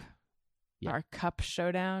cup, our cup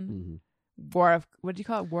showdown, what do you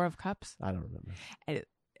call it? War of Cups. I don't remember.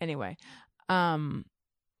 Anyway,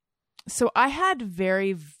 so I had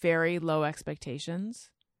very, very low expectations,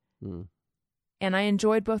 and I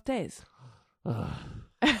enjoyed both days. You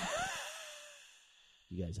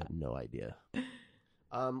guys have no idea.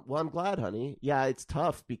 Well, I'm glad, honey. Yeah, it's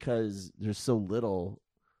tough because there's so little.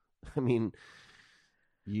 I mean,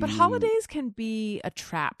 But holidays can be a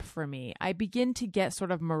trap for me. I begin to get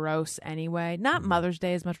sort of morose anyway. Not Mother's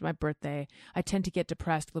Day as much as my birthday. I tend to get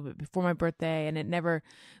depressed a little bit before my birthday, and it never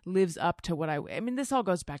lives up to what I mean, this all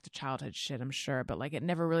goes back to childhood shit, I'm sure, but like it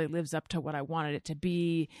never really lives up to what I wanted it to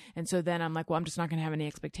be. And so then I'm like, well, I'm just not going to have any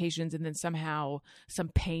expectations. And then somehow some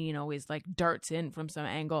pain always like darts in from some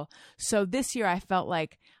angle. So this year I felt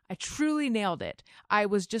like I truly nailed it. I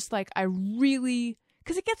was just like,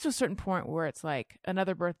 because it gets to a certain point where it's like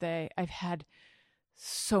another birthday. I've had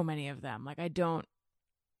so many of them. Like I don't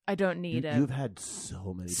need You've had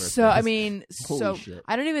so many birthdays. So I mean, Holy shit.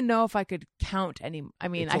 I don't even know if I could count any. I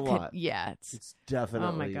mean, It's I a could. lot. Yeah, It's definitely.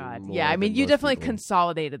 Oh my god. more Yeah, I mean, than you most definitely people.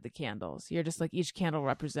 consolidated the candles. You're just like each candle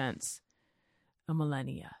represents a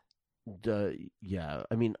millennia. Yeah,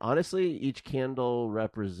 I mean, honestly, each candle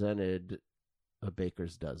represented a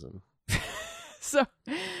baker's dozen. So,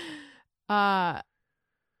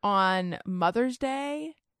 on Mother's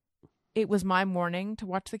Day, it was my morning to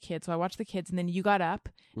watch the kids. So I watched the kids, and then you got up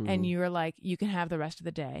and you were like, you can have the rest of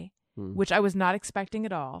the day, which I was not expecting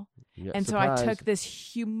at all. Yeah, And surprise. so I took this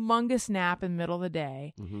humongous nap in the middle of the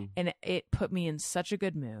day, and it put me in such a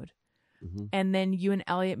good mood. And then you and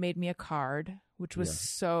Elliot made me a card, which was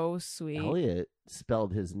so sweet. Elliot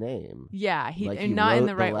spelled his name. Yeah, Like, and not in wrote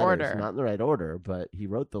the right letters. order. Not in the right order, but he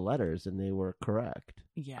wrote the letters and they were correct.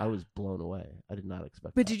 Yeah. I was blown away. I did not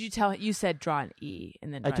expect But that. did you tell? You said draw an E,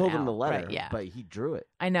 and then I draw told an him the L, letter, right, yeah. but he drew it.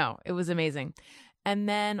 I know, it was amazing. And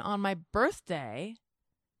then on my birthday,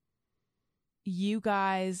 you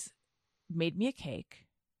guys made me a cake.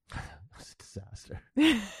 It was a disaster.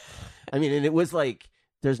 I mean, and it was like,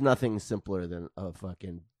 there's nothing simpler than a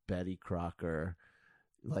fucking Betty Crocker,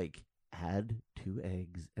 like, add 2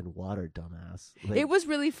 eggs and water, dumbass. Like, It was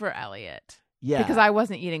really for Elliot. yeah, Because I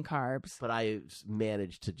wasn't eating carbs. but I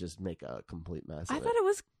managed to just make a complete mess. I of thought it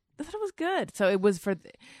was good. So it was for.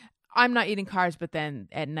 I'm not eating carbs, but then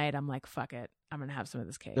at night I'm like, fuck it, I'm gonna have some of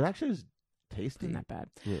this cake. It actually was tasty. Isn't that bad?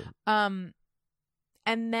 Yeah.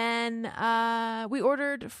 And then we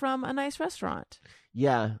ordered from a nice restaurant.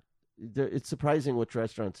 Yeah, it's surprising which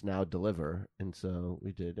restaurants now deliver, and so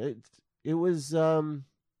we did. It was a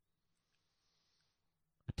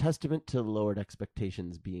testament to lowered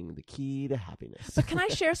expectations being the key to happiness. But can I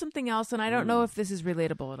share something else? And I don't know if this is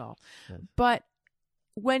relatable at all. Yes. But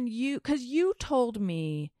because you told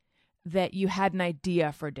me that you had an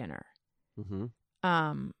idea for dinner.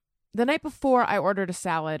 Mm-hmm. The night before, I ordered a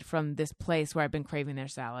salad from this place where I've been craving their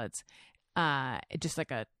salads. Just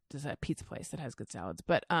a pizza place that has good salads.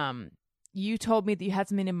 But you told me that you had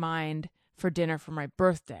something in mind for dinner for my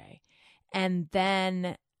birthday. And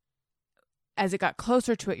then as it got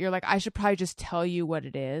closer to it, you're like, I should probably just tell you what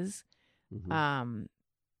it is. Mm-hmm.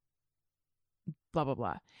 Blah, blah,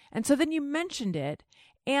 blah. And so then you mentioned it.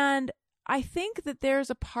 And I think that there's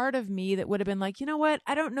a part of me that would have been like, you know what?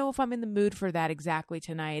 I don't know if I'm in the mood for that exactly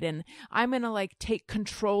tonight. And I'm going to like take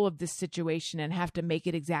control of this situation and have to make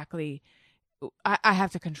it exactly. I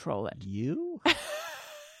have to control it. You?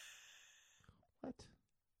 What?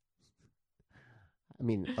 I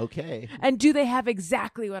mean, okay. And do they have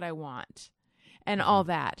exactly what I want? And all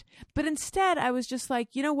that. But instead, I was just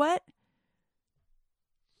like, you know what?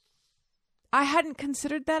 I hadn't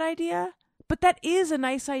considered that idea, but that is a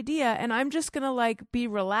nice idea. And I'm just going to like be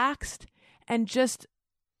relaxed and just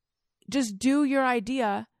do your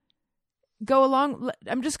idea. Go along.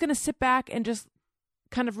 I'm just going to sit back and just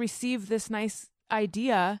kind of receive this nice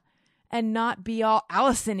idea and not be all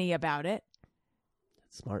Allison-y about it.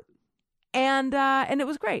 That's smart. And it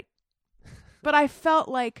was great. But I felt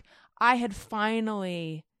like I had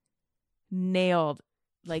finally nailed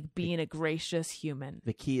like being a gracious human.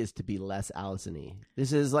 The key is to be less Allison-y.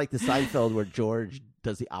 This is like the Seinfeld where George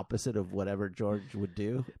does the opposite of whatever George would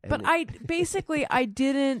do. But I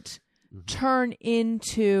didn't turn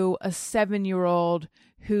into a 7-year-old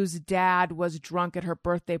whose dad was drunk at her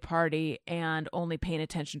birthday party and only paying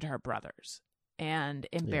attention to her brothers and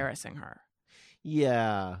embarrassing her.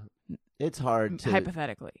 Yeah. It's hard to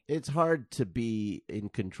hypothetically. It's hard to be in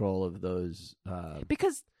control of those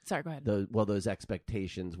because sorry, go ahead. Those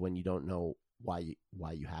expectations when you don't know why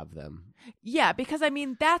you have them. Yeah, because I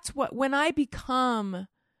mean that's what when I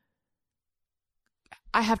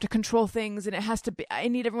have to control things and it has to be I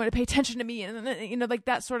need everyone to pay attention to me and you know like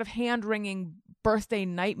that sort of hand-wringing birthday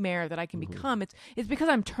nightmare that I can become. It's because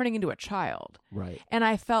I'm turning into a child. Right. And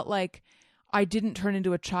I felt like I didn't turn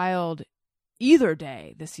into a child either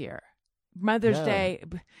day this year. Mother's Day,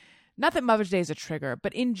 not that Mother's Day is a trigger,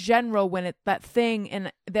 but in general, when that thing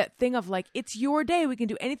of like, it's your day, we can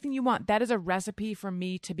do anything you want. That is a recipe for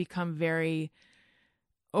me to become very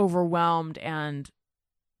overwhelmed and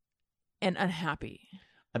unhappy.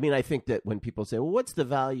 I mean, I think that when people say, well, what's the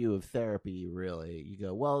value of therapy, really? You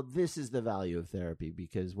go, well, this is the value of therapy,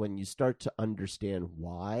 because when you start to understand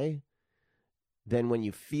why, then when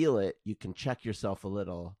you feel it, you can check yourself a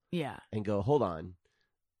little and go, hold on,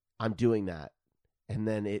 I'm doing that. And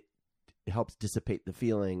then it helps dissipate the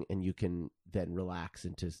feeling, and you can then relax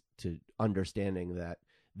into understanding that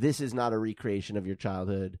this is not a recreation of your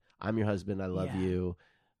childhood. I'm your husband. I love you.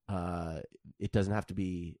 It doesn't have to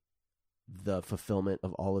be the fulfillment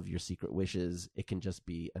of all of your secret wishes. It can just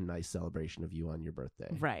be a nice celebration of you on your birthday.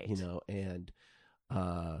 Right. You know, and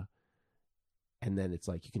then it's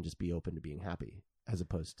like you can just be open to being happy as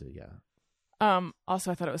opposed to,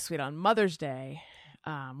 Also, I thought it was sweet on Mother's Day.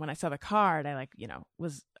 When I saw the card, I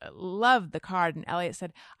loved the card, and Elliot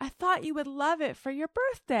said, "I thought you would love it for your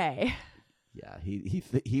birthday." Yeah,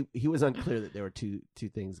 he was unclear that there were two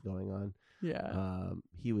things going on. Yeah.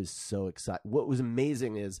 He was so excited. What was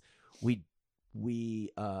amazing is I mean,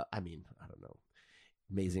 I don't know.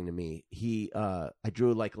 Amazing to me. I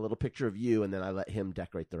drew like a little picture of you, and then I let him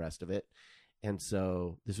decorate the rest of it. And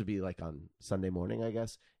so this would be like on Sunday morning, I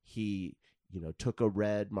guess. He, took a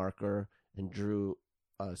red marker and drew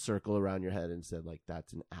a circle around your head and said, like,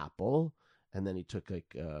 that's an apple. And then he took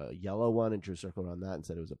like a yellow one and drew a circle around that and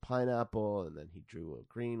said it was a pineapple. And then he drew a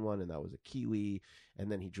green one, and that was a kiwi.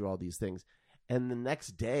 And then he drew all these things. And the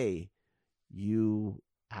next day, you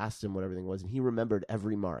asked him what everything was, and he remembered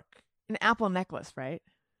every mark. An apple necklace, right?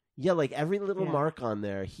 Yeah, like every little mark on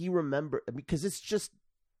there, he remembered, because it's just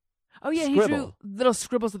he drew little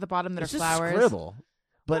scribbles at the bottom that it's are just flowers. Scribble.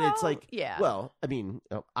 But it's like, yeah. Well, I mean,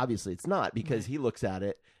 obviously it's not, because he looks at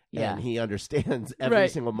it and he understands every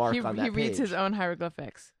single mark on that page. He reads his own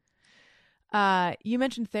hieroglyphics. You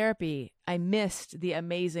mentioned therapy. I missed the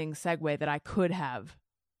amazing segue that I could have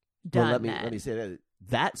done. Well, let me say that.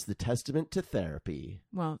 That's the testament to therapy.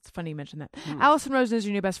 Well, it's funny you mentioned that. Alison Rosen is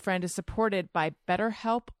Your New Best Friend is supported by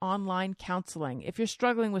BetterHelp Online Counseling. If you're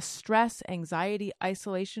struggling with stress, anxiety,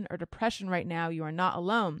 isolation, or depression right now, you are not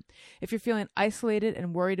alone. If you're feeling isolated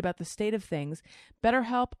and worried about the state of things,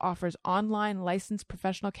 BetterHelp offers online licensed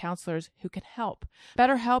professional counselors who can help.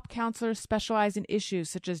 BetterHelp counselors specialize in issues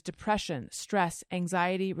such as depression, stress,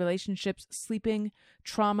 anxiety, relationships, sleeping,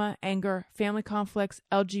 trauma, anger, family conflicts,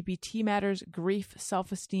 LGBT matters, grief,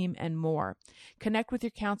 self-esteem, and more. Connect with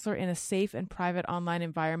your counselor in a safe and private online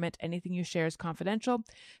environment. Anything you share is confidential.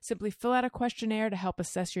 Simply fill out a questionnaire to help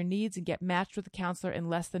assess your needs and get matched with a counselor in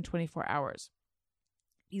less than 24 hours.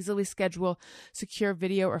 Easily schedule secure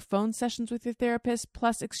video or phone sessions with your therapist,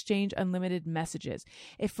 plus exchange unlimited messages.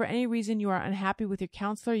 If for any reason you are unhappy with your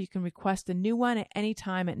counselor, you can request a new one at any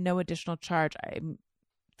time at no additional charge. I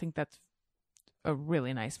think that's a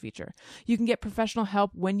really nice feature. You can get professional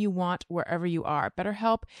help when you want, wherever you are.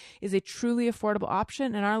 BetterHelp is a truly affordable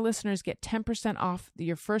option, and our listeners get 10% off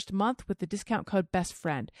your first month with the discount code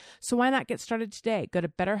BESTFRIEND. So why not get started today? Go to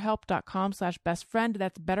betterhelp.com/bestfriend.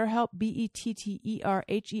 That's BetterHelp,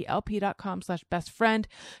 BetterHelp.com/bestfriend.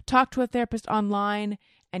 Talk to a therapist online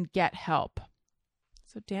and get help.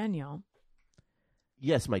 So Daniel.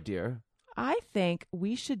 Yes, my dear. I think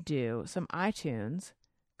we should do some iTunes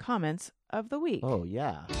comments of the week. Oh,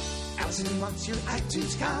 yeah. Alison wants your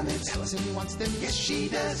iTunes comments. Alison wants them, yes she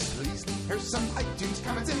does. Please leave her some iTunes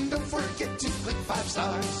comments, and don't forget to click 5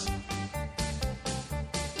 stars.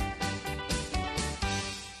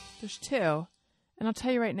 There's 2, and I'll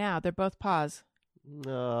tell you right now, they're both paws.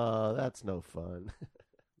 No, that's no fun.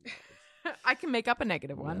 I can make up a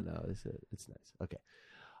negative one. No, it's nice. Okay.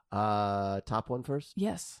 Top one first?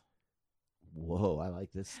 Yes. Whoa, I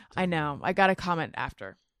like this. I know. I got a comment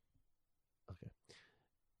after. Okay.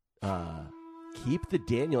 Keep the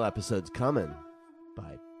Daniel episodes coming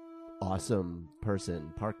by awesome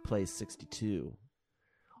person, Park Place 62.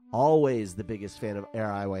 Always the biggest fan of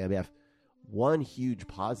RIYMF. One huge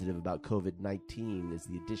positive about COVID-19 is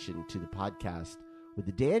the addition to the podcast with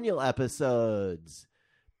the Daniel episodes.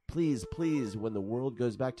 Please, please, when the world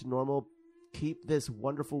goes back to normal, keep this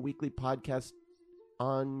wonderful weekly podcast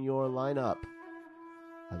on your lineup.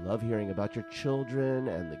 I love hearing about your children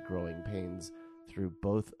and the growing pains through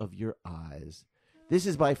both of your eyes. This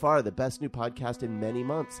is by far the best new podcast in many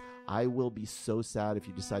months. I will be so sad if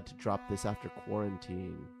you decide to drop this after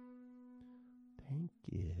quarantine. Thank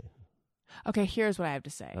you. Okay, here's what I have to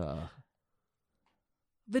say.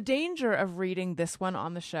 the danger of reading this one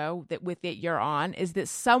on the show that with it you're on is that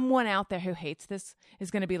someone out there who hates this is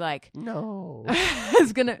going to be like, No.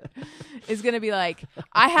 is going to be like,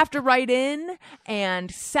 I have to write in and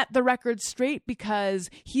set the record straight because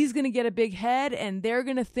he's going to get a big head and they're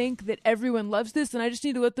going to think that everyone loves this. And I just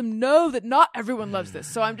need to let them know that not everyone loves this.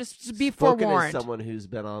 So I'm just to be Spoken forewarned. as someone who's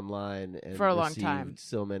been online and For a long received time.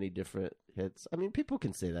 so many different hits. I mean, people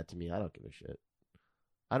can say that to me. I don't give a shit.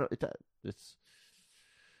 I don't.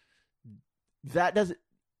 That doesn't.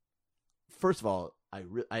 First of all,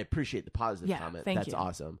 I appreciate the positive comment. Thank That's you.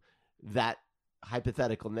 awesome. That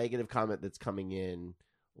hypothetical negative comment that's coming in,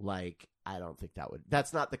 like, I don't think that would.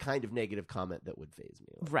 That's not the kind of negative comment that would faze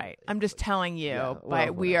me. Right. I'm just telling you, Yeah,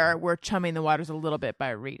 but well, we're chumming the waters a little bit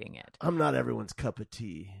by reading it. I'm not everyone's cup of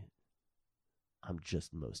tea. I'm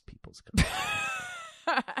just most people's cup of tea.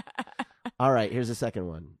 All right, here's the second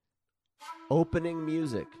one. Opening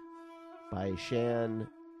music by Shan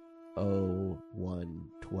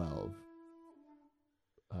 0112.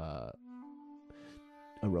 A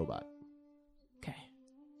robot. Okay.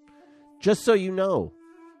 Just so you know,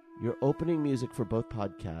 your opening music for both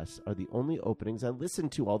podcasts are the only openings I listen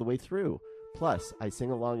to all the way through. Plus, I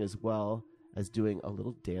sing along as well as doing a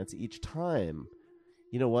little dance each time.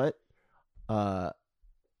 You know what? I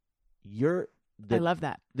love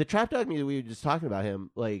that. The Trap Dog music, we were just talking about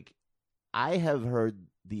him. Like, I have heard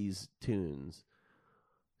these tunes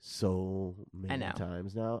so many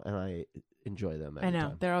times now, and I enjoy them. I know.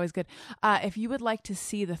 Time. They're always good. If you would like to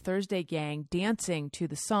see the Thursday Gang dancing to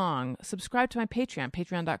the song, subscribe to my Patreon,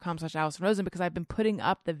 patreon.com/Alison Rosen, because I've been putting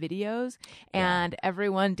up the videos and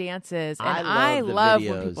everyone dances. And I love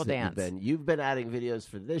when people dance. You've been adding videos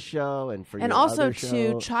for this show and for your also other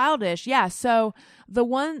show. to Childish. Yeah. So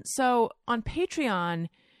on Patreon,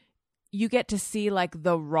 you get to see like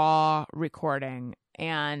the raw recording,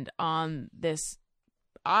 and on this,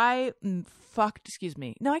 excuse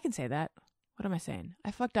me. No, I can say that. What am I saying?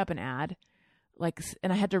 I fucked up an ad,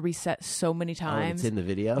 and I had to reset so many times. It's in the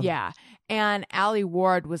video? Yeah. And Allie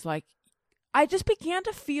Ward was like, I just began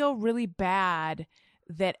to feel really bad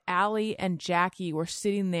that Allie and Jackie were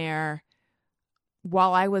sitting there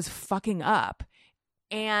while I was fucking up.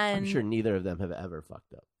 And I'm sure neither of them have ever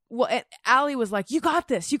fucked up. Well, Allie was like, you got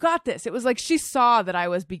this. It was like she saw that I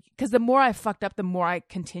was, because the more I fucked up, the more I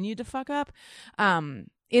continued to fuck up. In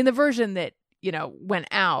the version that, went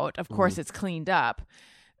out, of course it's cleaned up,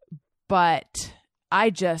 but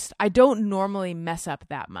I don't normally mess up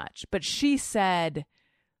that much. But she said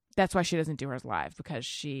that's why she doesn't do hers live, because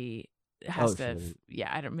she has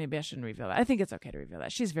maybe I shouldn't reveal that. I think it's okay to reveal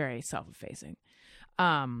that. She's very self-effacing.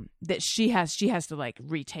 That she has to like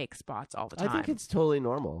retake spots all the time. I think it's totally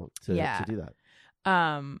normal to do that.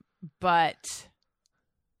 But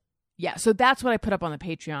yeah, so that's what I put up on the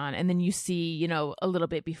Patreon, and then you see, a little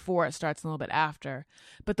bit before it starts and a little bit after.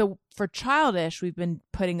 But for Childish, we've been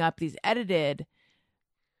putting up these edited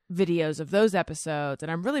videos of those episodes,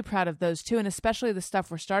 and I'm really proud of those too, and especially the stuff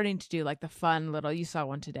we're starting to do, like the fun little, you saw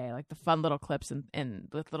one today, like the fun little clips and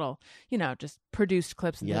with little, just produced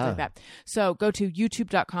clips and things like that. So go to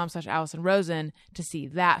youtube.com/Alison Rosen to see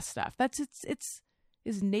that stuff.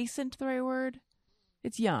 Is nascent the right word?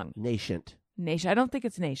 It's young. Nascent. I don't think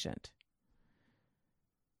it's nascent.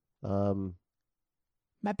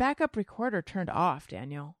 My backup recorder turned off,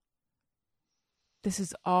 Daniel. This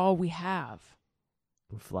is all we have.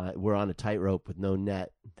 We're on a tightrope with no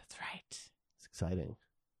net. That's right. It's exciting.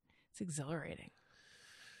 It's exhilarating.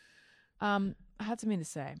 I had something to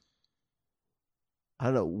say. I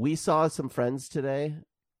don't know. We saw some friends today.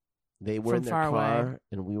 They were in their car,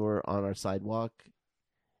 and we were on our sidewalk,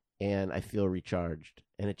 and I feel recharged.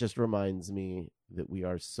 And it just reminds me that we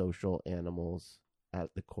are social animals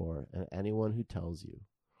at the core. And anyone who tells you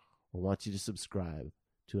or wants you to subscribe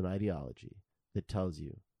to an ideology that tells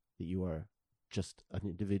you that you are just an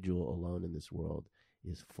individual alone in this world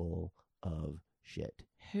is full of shit.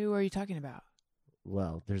 Who are you talking about?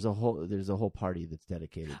 Well, there's a whole party that's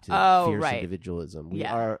dedicated to fierce individualism.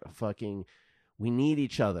 We need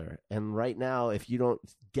each other. And right now, if you don't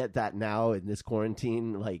get that now in this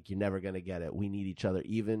quarantine, like, you're never going to get it. We need each other.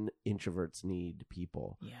 Even introverts need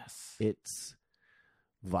people. Yes. It's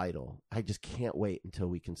vital. I just can't wait until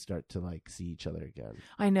we can start to like see each other again.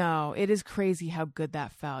 I know. It is crazy how good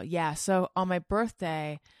that felt. Yeah. So on my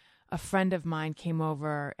birthday, a friend of mine came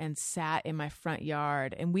over and sat in my front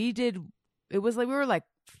yard, and it was like we were like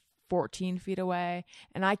 14 feet away,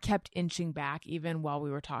 and I kept inching back even while we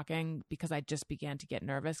were talking because I just began to get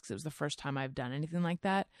nervous because it was the first time I've done anything like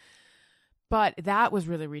that. But that was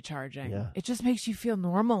really recharging. Yeah. It just makes you feel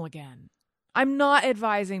normal again. I'm not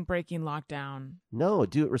advising breaking lockdown. No,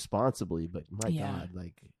 do it responsibly. But my Yeah. God,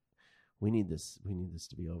 like we need this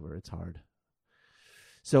to be over. It's hard.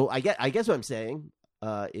 So I guess what I'm saying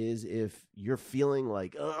is if you're feeling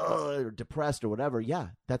like or depressed or whatever, yeah,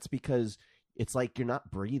 that's because it's like you're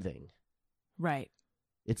not breathing. Right.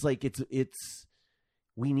 It's like it's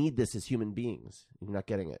we need this as human beings. You're not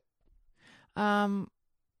getting it.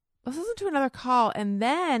 Let's listen to another call, and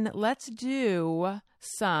then let's do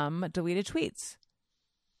some deleted tweets.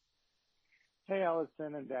 Hey,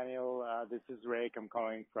 Alison and Daniel. This is Rick. I'm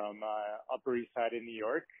calling from Upper East Side in New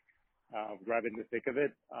York, right in the thick of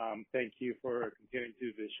it. Thank you for continuing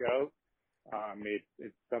to do the show.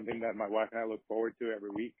 It's something that my wife and I look forward to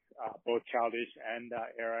every week, both Childish and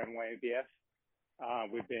Era and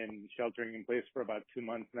YBF. We've been sheltering in place for about 2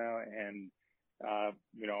 months now, and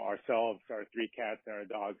ourselves, our 3 cats, and our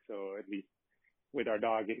dog. So at least with our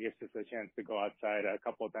dog, it gives us a chance to go outside a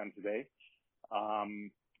couple of times a day.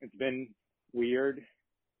 It's been weird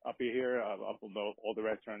up here. Although all the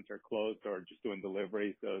restaurants are closed or just doing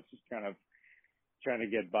delivery, so it's just kind of trying to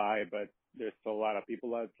get by. But there's still a lot of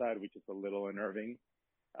people outside, which is a little unnerving.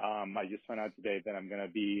 I just found out today that I'm going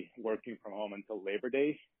to be working from home until Labor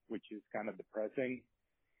Day, which is kind of depressing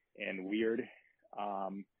and weird.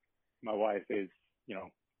 My wife is,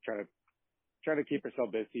 trying to keep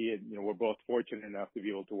herself busy, and we're both fortunate enough to be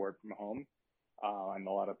able to work from home. And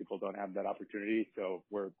a lot of people don't have that opportunity, so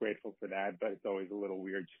we're grateful for that. But it's always a little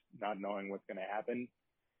weird just not knowing what's going to happen.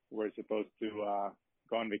 We're supposed to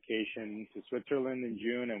go on vacation to Switzerland in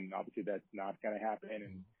June, and obviously that's not going to happen.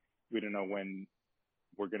 And we don't know when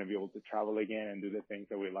we're going to be able to travel again and do the things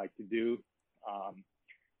that we like to do.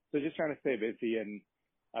 So just trying to stay busy, and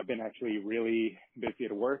I've been actually really busy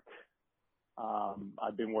at work.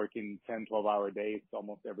 I've been working 10, 12-hour days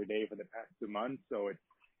almost every day for the past 2 months. So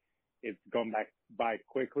it's gone by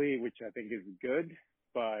quickly, which I think is good,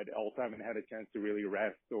 but also I haven't had a chance to really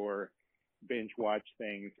rest or binge watch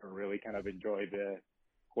things or really kind of enjoy the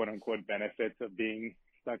quote unquote benefits of being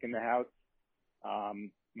stuck in the house.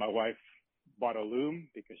 My wife bought a loom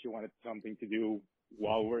because she wanted something to do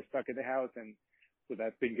while we're stuck in the house. And so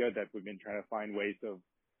that's been good that we've been trying to find ways of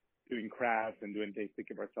doing crafts and doing things to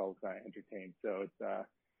keep ourselves entertained. So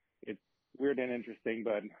it's weird and interesting,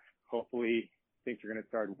 but hopefully things are going to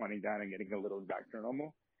start winding down and getting a little back to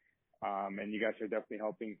normal. And you guys are definitely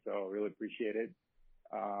helping, so really appreciate it.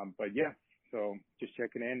 But yeah, so just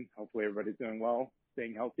checking in. Hopefully everybody's doing well,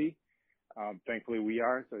 staying healthy. Thankfully we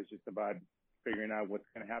are, so it's just about figuring out what's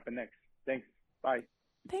going to happen next. Thanks. Bye.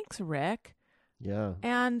 Thanks, Rick. Yeah.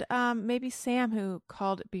 And maybe Sam, who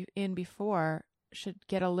called in before, should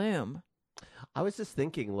get a loom. I was just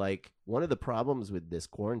thinking, like, one of the problems with this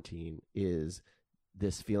quarantine is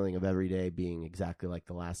this feeling of every day being exactly like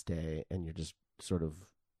the last day, and you're just sort of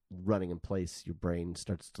running in place. Your brain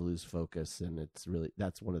starts to lose focus, and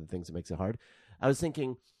that's one of the things that makes it hard. I was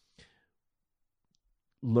thinking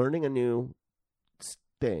learning a new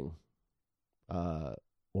thing,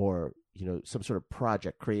 or some sort of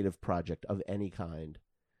project, creative project of any kind,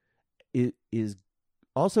 it is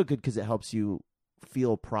also good because it helps you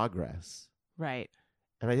feel progress. Right.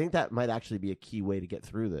 And I think that might actually be a key way to get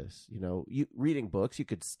through this. You reading books, you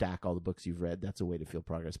could stack all the books you've read. That's a way to feel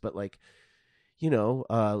progress. But like,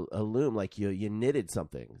 a loom, like you knitted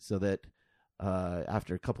something so that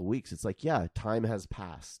after a couple weeks, it's like, yeah, time has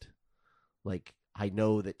passed. Like, I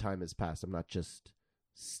know that time has passed. I'm not just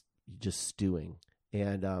stewing.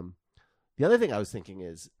 And the other thing I was thinking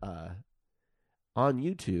is on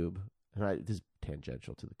YouTube, and this is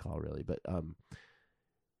tangential to the call really, but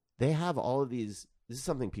they have all of these. This is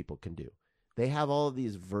something people can do. They have all of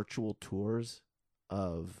these virtual tours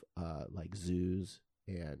of like zoos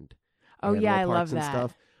and I parks love and that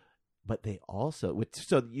stuff. But they also,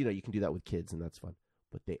 you can do that with kids, and that's fun.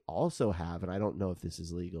 But they also have, and I don't know if this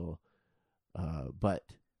is legal, but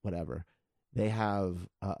whatever. They have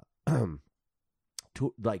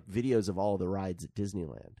like videos of all the rides at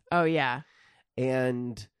Disneyland. Oh yeah.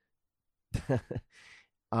 And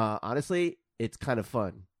honestly, it's kind of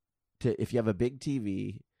fun if you have a big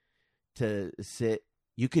TV to sit.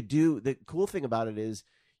 You could do, the cool thing about it is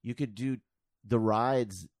you could do the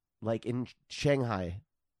rides like in Shanghai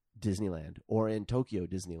Disneyland or in Tokyo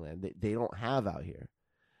Disneyland. They don't have out here.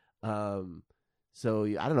 So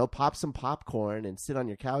I don't know, pop some popcorn and sit on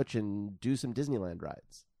your couch and do some Disneyland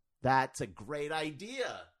rides. That's a great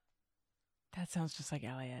idea. That sounds just like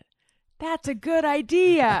Elliot. That's a good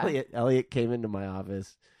idea. Elliot came into my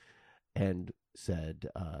office and said,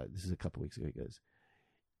 this is a couple weeks ago, he goes,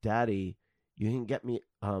 Daddy, you can get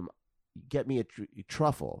me a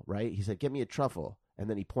truffle, right? He said, get me a truffle. And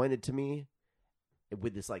then he pointed to me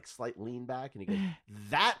with this like slight lean back, and he goes,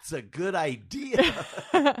 "That's a good idea."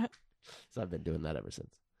 So I've been doing that ever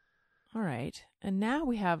since. All right. And now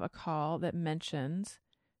we have a call that mentions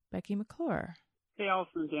Becky McClure. Hey,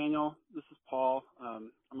 Alison and Daniel. This is Paul.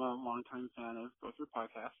 I'm a longtime fan of both your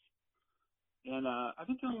podcasts. And I've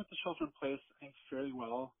been dealing with the shelter in place, I think, fairly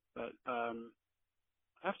well. But I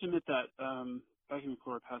have to admit that Becky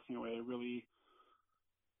McClure passing away really,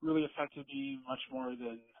 really affected me much more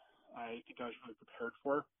than I think I was really prepared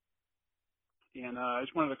for. And I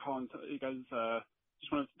just wanted to call and tell you guys,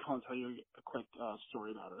 tell you a quick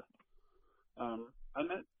story about her. I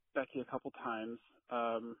met Becky a couple times.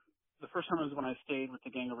 The first time was when I stayed with the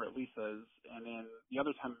gang over at Lisa's, and then the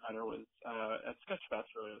other time I met her was at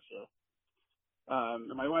Sketchfest earlier this year.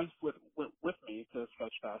 And my wife went with me to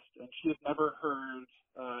Sketchfest, and she had never heard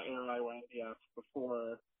ARIYNDF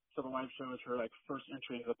before, so the live show was her like first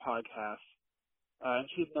entry into the podcast. And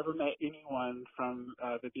she had never met anyone from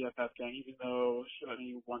the BFF gang, even though she let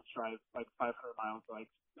me once drive like 500 miles to like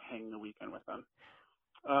hang the weekend with them.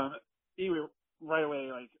 Anyway, right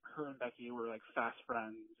away, like her and Becky were like fast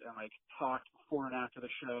friends and like talked before and after the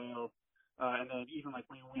show. And then even like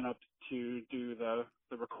when we went up to do the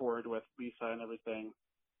record with Lisa and everything.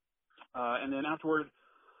 And then afterward,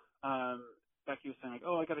 Becky was saying like,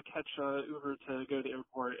 "Oh, I got to catch Uber to go to the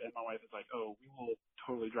airport." And my wife is like, "Oh, we will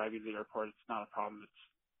totally drive you to the airport. It's not a problem. It's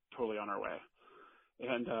totally on our way."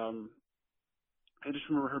 And I just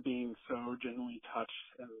remember her being so genuinely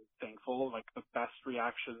touched and thankful, like the best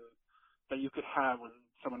reaction that you could have when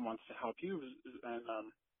someone wants to help you. And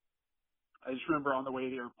I just remember on the way to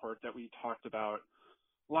the airport that we talked about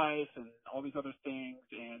life and all these other things,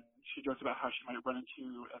 and she joked about how she might run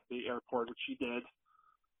into at the airport, which she did.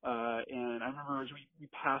 And I remember as we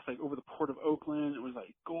passed like over the port of Oakland, it was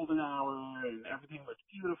like golden hour and everything looked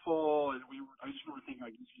beautiful. And I just remember thinking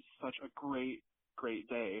like, this is such a great, great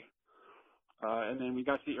day. And then we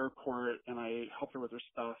got to the airport and I helped her with her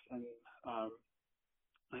stuff and,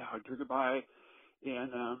 I hugged her goodbye.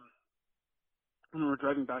 And, when we were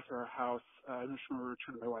driving back to our house, I just remember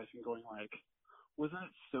turning to my wife and going like, "Wasn't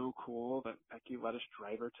it so cool that Becky let us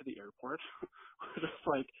drive her to the airport?" Just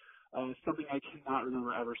like, something I cannot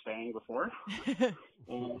remember ever saying before.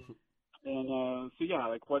 So yeah,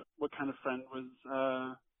 like what kind of friend was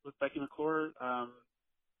Becky McClure?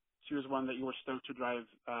 She was one that you were stoked to drive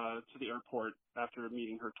to the airport after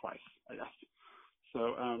meeting her twice, I guess.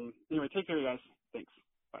 So anyway, take care, you guys. Thanks.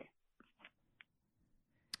 Bye.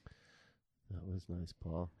 That was nice,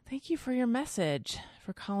 Paul. Thank you for your message,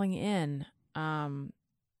 for calling in. Yeah.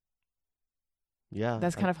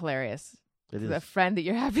 That's kind of hilarious. It is. A friend that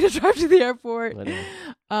you're happy to drive to the airport.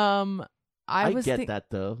 I get that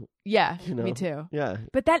though. Yeah, you know? me too. Yeah.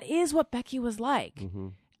 But that is what Becky was like.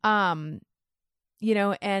 Mm-hmm. You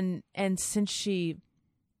know, and since she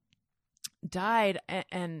died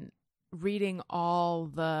and reading all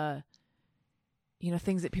the, you know,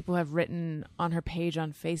 things that people have written on her page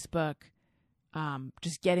on Facebook,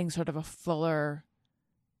 just getting sort of a fuller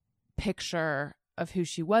picture of who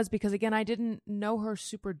she was, because again, I didn't know her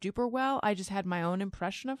super duper well. I just had my own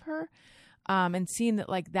impression of her. And seeing that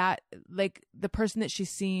like the person that she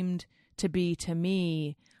seemed to be to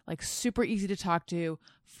me, like super easy to talk to,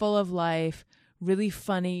 full of life, really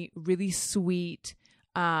funny, really sweet,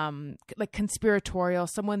 like conspiratorial,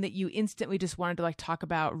 someone that you instantly just wanted to like talk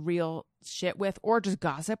about real shit with or just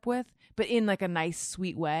gossip with, but in like a nice,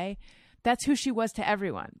 sweet way. That's who she was to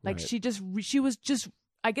everyone. Like right. she was just,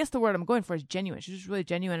 I guess the word I'm going for is genuine. She was really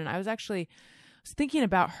genuine. And I was thinking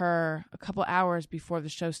about her a couple hours before the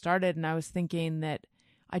show started. And I was thinking that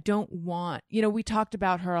I don't want, you know, we talked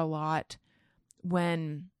about her a lot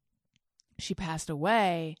when she passed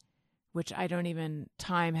away, which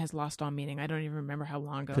time has lost all meaning. I don't even remember how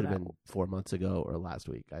long ago. Could have been 4 months ago or last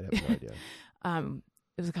week. I have no idea.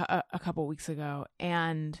 It was a couple weeks ago.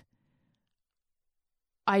 And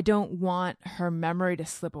I don't want her memory to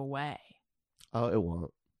slip away. Oh, it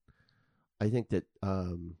won't. I think that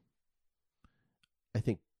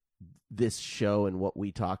this show and what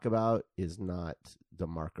we talk about is not the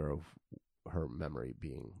marker of her memory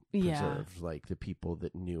being preserved. Yeah. Like the people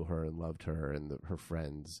that knew her and loved her and her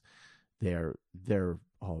friends, they're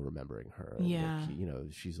all remembering her. Yeah. Like, you know,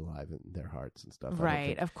 she's alive in their hearts and stuff.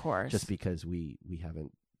 Right, of course. Just because we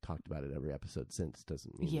haven't talked about it every episode since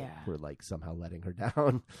doesn't mean that we're like somehow letting her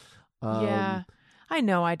down. Yeah. I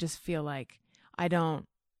know. I just feel like I don't,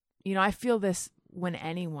 you know, I feel this when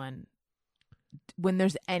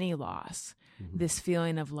there's any loss, this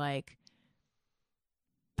feeling of like,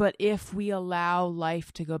 but if we allow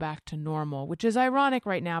life to go back to normal, which is ironic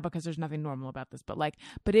right now because there's nothing normal about this, but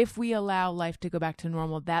if we allow life to go back to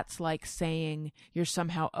normal, that's like saying you're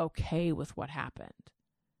somehow okay with what happened.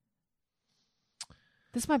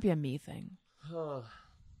 This might be a me thing.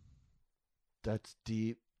 That's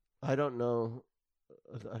deep. I don't know.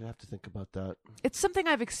 I'd have to think about that. It's something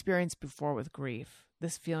I've experienced before with grief.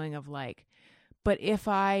 This feeling of like, but if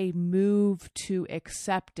I move to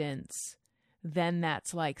acceptance, then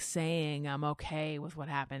that's like saying I'm okay with what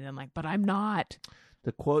happened. And like, but I'm not.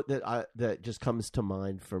 The quote that just comes to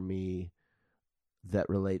mind for me that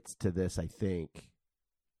relates to this, I think,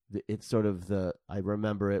 it's sort of I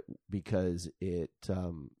remember it because it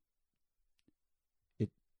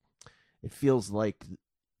feels like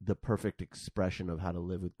the perfect expression of how to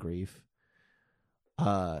live with grief.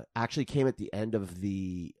 Actually came at the end of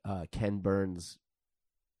the Ken Burns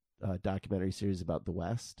documentary series about the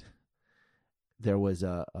West. There was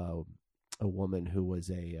a woman who was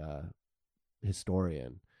a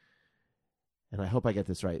historian, and I hope I get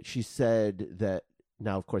this right. She said that,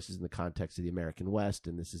 now of course this is in the context of the American West,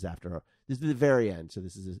 and this is the very end. So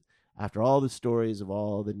this is after all the stories of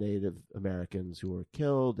all the Native Americans who were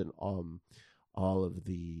killed, and all of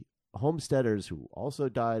the homesteaders who also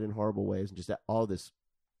died in horrible ways, and just all this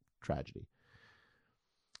tragedy.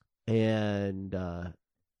 And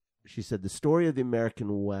she said the story of the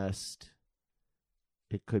American West,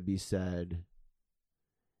 it could be said,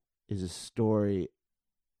 is a story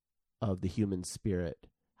of the human spirit,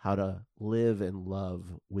 how to live and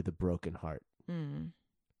love with a broken heart. Mm.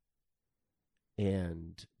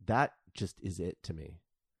 And that just is it to me.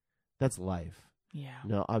 That's life. Yeah.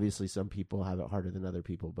 Now, obviously some people have it harder than other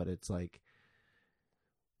people, but it's like,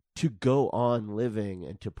 to go on living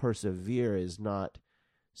and to persevere is not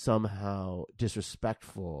somehow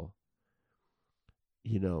disrespectful.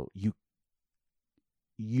 You know,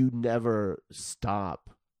 you never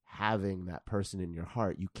stop having that person in your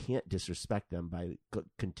heart. You can't disrespect them by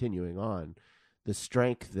continuing on. The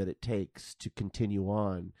strength that it takes to continue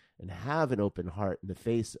on and have an open heart in the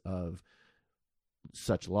face of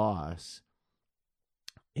such loss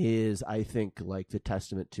is, I think, like the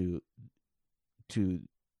testament to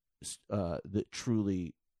the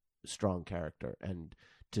truly strong character, and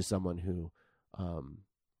to someone who, I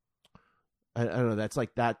don't know, that's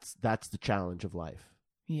the challenge of life.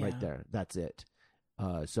 Yeah. Right there. That's it.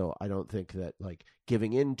 So I don't think that like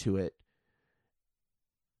giving into it,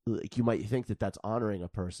 like you might think that that's honoring a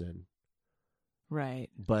person. Right.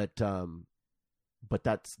 But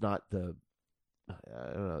that's not the,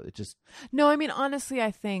 I don't know. It just, no, I mean, honestly,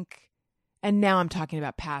 I think, and now I'm talking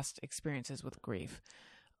about past experiences with grief.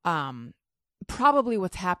 Probably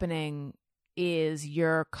what's happening is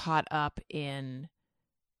you're caught up in,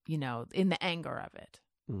 in the anger of it.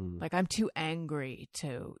 Like, I'm too angry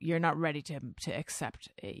you're not ready to accept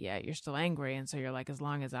it yet. You're still angry. And so you're like, as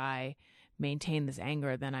long as I maintain this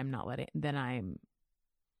anger, then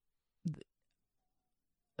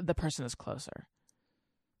the person is closer.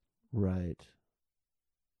 Right.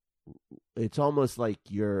 It's almost like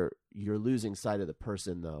you're losing sight of the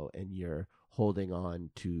person though, and you're holding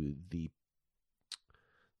on to the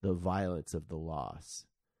violence of the loss.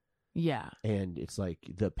 Yeah. And it's like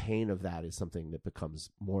the pain of that is something that becomes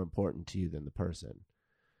more important to you than the person.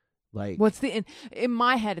 Like, in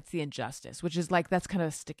my head, it's the injustice, which is like, that's kind of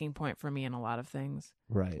a sticking point for me in a lot of things.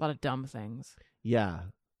 Right. A lot of dumb things. Yeah.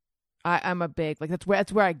 I'm a big, like,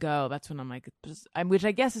 that's where I go. That's when I'm like, which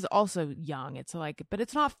I guess is also young. It's like, but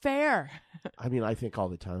it's not fair. I mean, I think all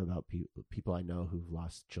the time about people I know who've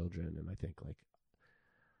lost children, and I think like,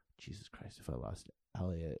 Jesus Christ, if I lost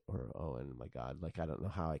Elliot or Owen, my God, like, I don't know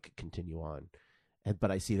how I could continue on.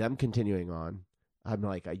 But I see them continuing on. I'm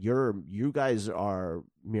like, you guys are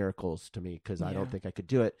miracles to me, because I don't think I could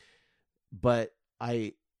do it. But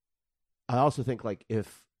I also think, like,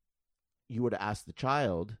 if you were to ask the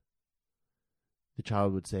child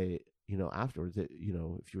would say, afterwards, that,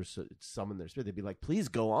 if you were summon their spirit, they'd be like, please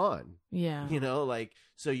go on. Yeah. Like,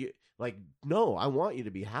 so you, like, no, I want you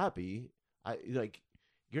to be happy.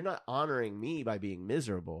 You're not honoring me by being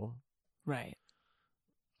miserable. Right.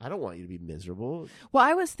 I don't want you to be miserable. Well,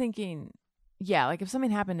 I was thinking, yeah, like if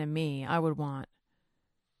something happened to me, I would want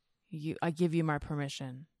I give you my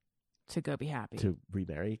permission to go be happy. To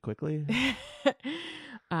remarry quickly?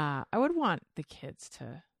 I would want the kids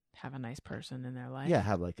to have a nice person in their life. Yeah,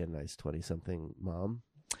 have like a nice 20-something mom.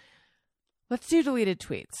 Let's do deleted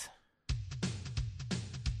tweets.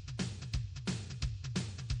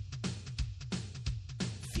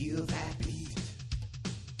 Feel that beat.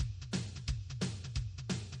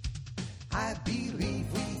 I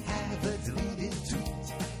believe we have a deleted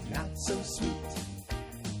tweet. Not so sweet.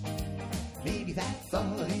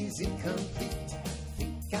 incomplete.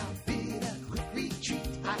 Think I'll bid a quick retreat.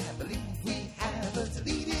 I believe we have a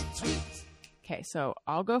deleted tweet. Okay, so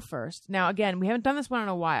I'll go first. Now, again, we haven't done this one in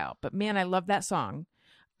a while, but man, I love that song.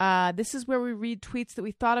 This is where we read tweets that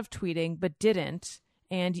we thought of tweeting but didn't,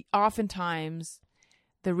 and oftentimes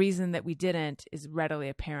the reason that we didn't is readily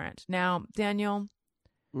apparent. Now, Daniel,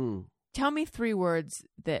 tell me 3 words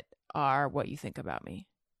that are what you think about me.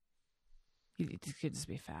 You could just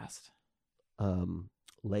be fast.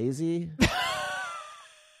 Lazy,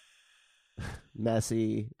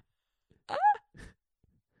 messy,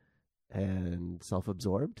 and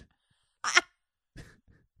self-absorbed.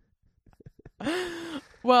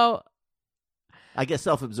 Well, I guess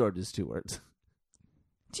self-absorbed is 2 words.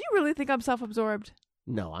 do you really think I'm self-absorbed?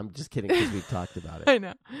 No, I'm just kidding because we've talked about it. I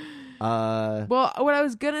know. Well, what I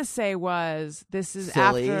was gonna say was this is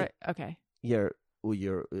silly. after. Okay. You're.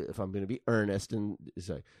 If I'm going to be earnest and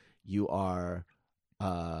sorry, you are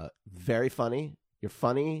very funny. You're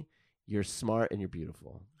funny. You're smart, and you're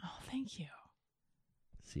beautiful. Oh, thank you.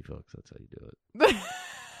 See, folks, that's how you do it.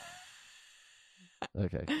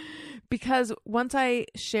 Okay. Because once I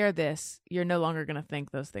share this, you're no longer going to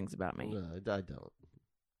think those things about me. No, I don't.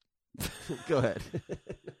 Go ahead.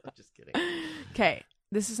 I'm just kidding. Okay.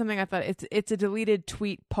 This is something I thought it's a deleted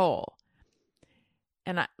tweet poll.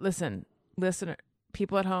 And listener,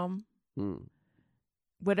 people at home,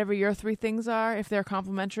 whatever your 3 things are, if they're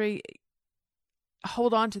complimentary,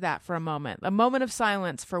 hold on to that for a moment of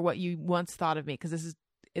silence for what you once thought of me. Because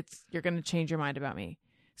you're going to change your mind about me.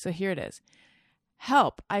 So here it is.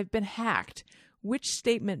 Help, I've been hacked. Which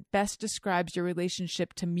statement best describes your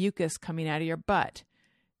relationship to mucus coming out of your butt?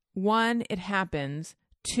 1, it happens.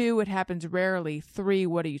 2, it happens rarely. 3,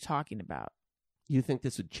 what are you talking about? You think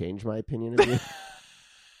this would change my opinion of you?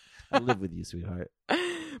 I live with you, sweetheart.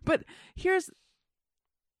 But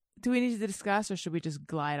do we need to discuss or should we just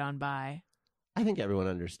glide on by? I think everyone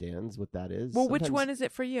understands what that is. Well, which one is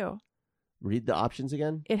it for you? Read the options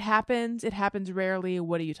again. It happens rarely.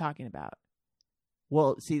 What are you talking about?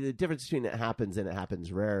 Well, see, the difference between it happens and it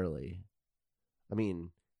happens rarely. I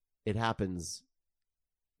mean, it happens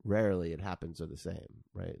rarely. It happens are the same,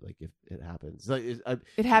 right? Like if it happens,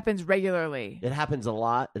 it happens regularly. It happens a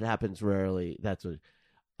lot. It happens rarely. That's what.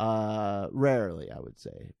 Rarely, I would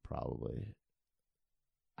say, probably.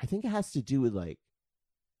 I think it has to do with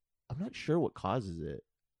I'm not sure what causes it.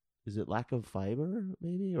 Is it lack of fiber,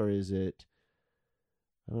 maybe, or is it?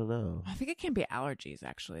 I don't know. I think it can be allergies,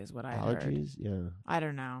 actually, is what I heard. Allergies, yeah. I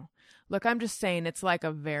don't know. Look, I'm just saying it's like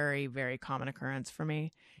a very, very common occurrence for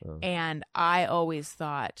me. Oh. And I always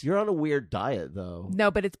thought... You're on a weird diet, though.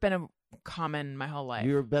 No, but it's been a common my whole life.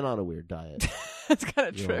 You've been on a weird diet. That's kind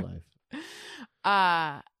of true.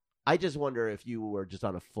 Life. I just wonder if you were just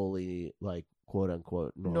on a fully,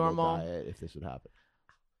 quote-unquote, normal diet, if this would happen.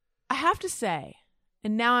 I have to say...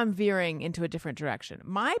 And now I'm veering into a different direction.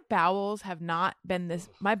 My bowels have not been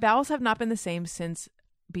the same since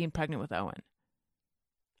being pregnant with Owen.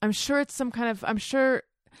 I'm sure it's some kind of,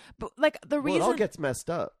 but the reason. Well, it all gets messed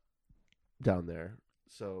up down there.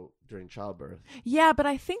 So during childbirth. Yeah, but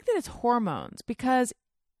I think that it's hormones because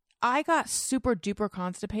I got super duper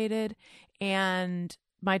constipated and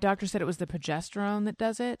my doctor said it was the progesterone that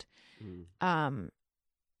does it. And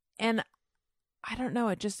I don't know.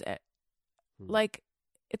 It just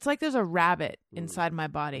it's like there's a rabbit inside my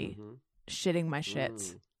body shitting my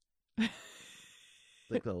shits.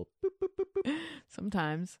 Like the boop, boop, boop, boop.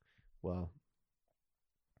 Sometimes. Wow.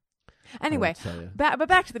 Anyway, but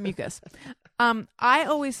back to the mucus. I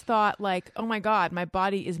always thought oh my God, my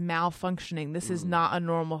body is malfunctioning. This is not a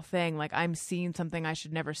normal thing. I'm seeing something I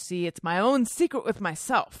should never see. It's my own secret with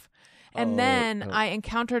myself. And then I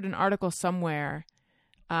encountered an article somewhere,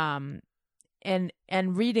 and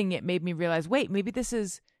reading it made me realize, wait, maybe this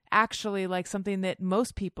is actually something that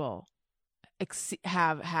most people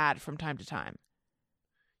have had from time to time.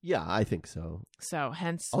 Yeah, I think so. So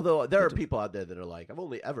hence, although there are people out there that are I've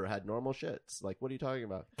only ever had normal shits. What are you talking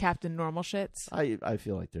about? Captain Normal Shits? I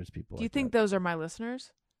feel like there's people. Do you think those are my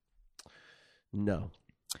listeners? No.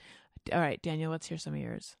 All right, Daniel, let's hear some of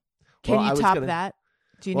yours. Can you top that?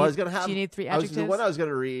 Do you need 3 adjectives? The one I was going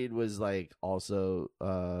to read was also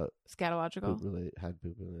scatological. Had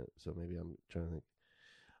poop in it, so maybe I'm trying to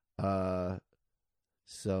think.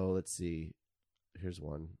 So let's see. Here's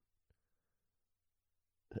one.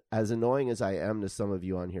 As annoying as I am to some of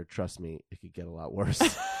you on here, trust me, it could get a lot worse.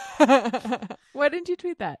 Why didn't you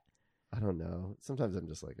tweet that? I don't know. Sometimes I'm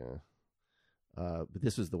just but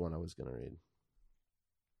this was the one I was going to read.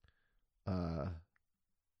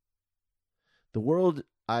 The world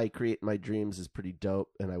I create in my dreams is pretty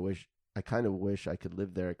dope, and I wish I kind of wish I could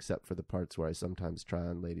live there, except for the parts where I sometimes try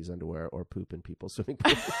on ladies' underwear or poop in people's swimming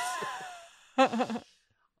pools.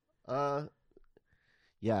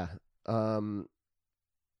 Yeah. Do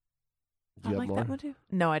you I have like more? that one too.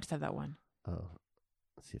 No, I just have that one. Oh,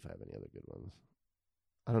 let's see if I have any other good ones.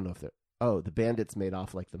 I don't know if they're. Oh, the bandits made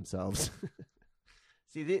off like themselves.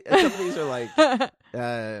 See, some of these are like I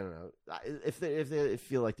don't know. If they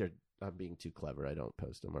feel like I'm being too clever, I don't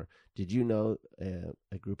post them. Or did you know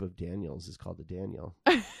a group of Daniels is called a Daniel?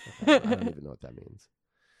 Okay, I don't even know what that means.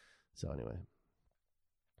 So anyway,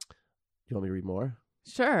 you want me to read more?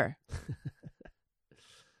 Sure.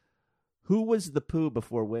 Who was the Pooh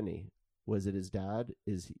before Winnie? Was it his dad?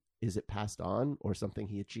 Is it passed on or something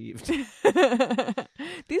he achieved? These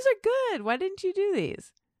are good. Why didn't you do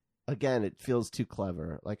these? Again, it feels too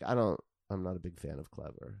clever. Like I'm not a big fan of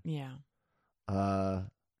clever. Yeah.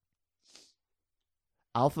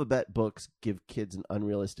 Alphabet books give kids an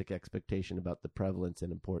unrealistic expectation about the prevalence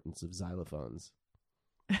and importance of xylophones.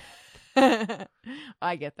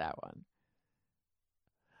 I get that one.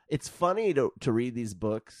 It's funny to read these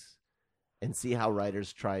books and see how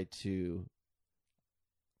writers try to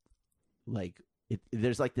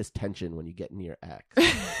there's like this tension when you get near X.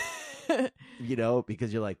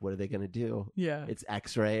 Because you're like, what are they going to do? Yeah. It's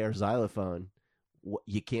X-ray or xylophone.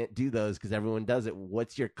 You can't do those because everyone does it.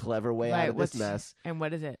 What's your clever way out of this mess? And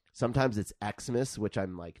what is it? Sometimes it's Xmas, which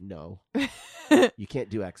I'm like, no. You can't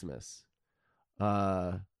do Xmas.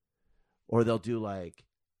 Or they'll do like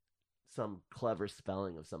some clever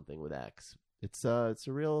spelling of something with X. It's a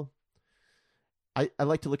real... I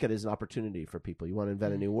like to look at it as an opportunity for people. You want to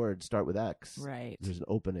invent a new word, start with X. Right. There's an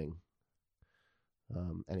opening.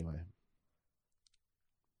 Anyway.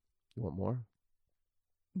 You want more?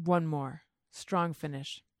 One more. Strong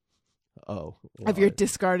finish. Oh. Of your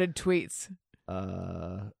discarded tweets.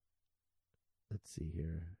 Let's see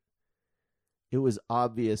here. It was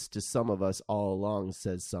obvious to some of us all along,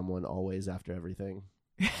 says someone always after everything.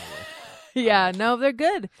 Yeah, no, they're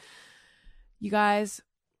good. You guys,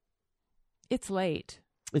 it's late.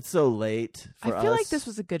 It's so late for us. I feel like this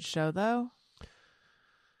was a good show, though.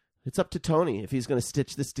 It's up to Tony if he's going to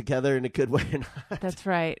stitch this together in a good way or not. That's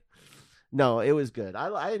right. No, it was good.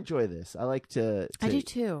 I enjoy this. I like to I do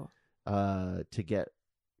too. To get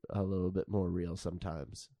a little bit more real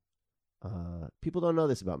sometimes. People don't know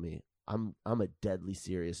this about me. I'm a deadly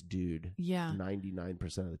serious dude. Yeah.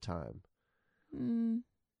 99% of the time.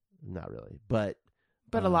 Not really, but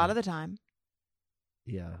a lot of the time.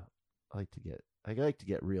 Yeah, I like to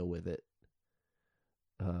get real with it.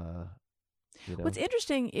 What's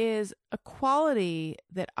interesting is a quality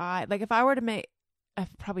that if I were to make, I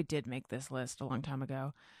probably did make this list a long time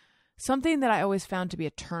ago. Something that I always found to be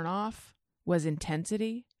a turnoff was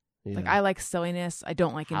intensity. Yeah. Like, I like silliness. I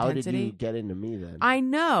don't like intensity. How did you get into me then? I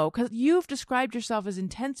know, because you've described yourself as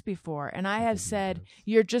intense before, and I have said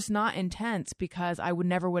you're just not intense because I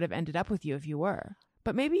never would have ended up with you if you were.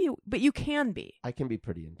 But but you can be. I can be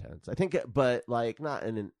pretty intense. I think, but like not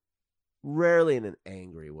rarely in an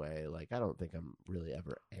angry way. Like I don't think I'm really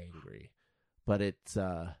ever angry, but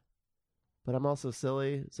but I'm also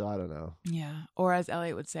silly, so I don't know. Yeah, or as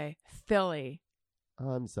Elliot would say, silly.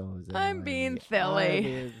 I'm so silly. I'm being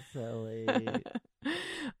silly.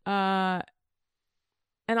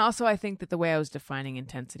 And also, I think that the way I was defining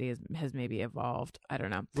intensity has maybe evolved. I don't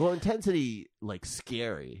know. Well, intensity, like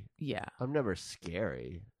scary. Yeah. I'm never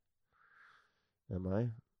scary. Am I?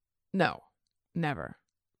 No, never.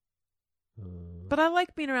 But I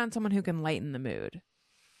like being around someone who can lighten the mood.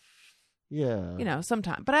 Yeah.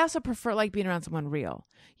 Sometimes. But I also prefer being around someone real.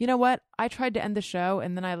 You know what? I tried to end the show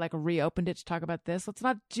and then I reopened it to talk about this. Let's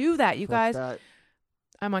not do that, you guys.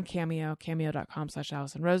 I'm on Cameo,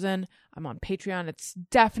 cameo.com/Alison Rosen. I'm on Patreon. It's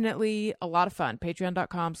definitely a lot of fun.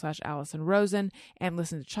 Patreon.com/Alison Rosen. And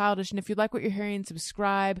listen to Childish. And if you like what you're hearing,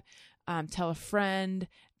 subscribe, tell a friend,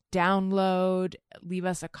 download, leave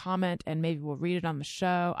us a comment, and maybe we'll read it on the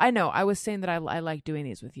show. I know. I was saying that I like doing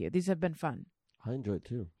these with you. These have been fun. I enjoyed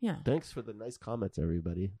too. Yeah. Thanks for the nice comments,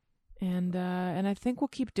 everybody. And I think we'll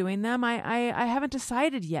keep doing them. I haven't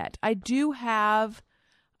decided yet. I do have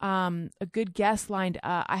a good guest lined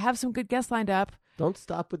up. I have some good guests lined up. Don't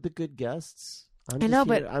stop with the good guests. I know,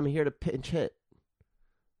 but I'm here to pinch hit.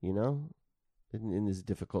 In these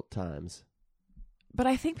difficult times. But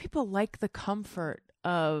I think people like the comfort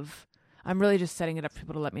of. I'm really just setting it up for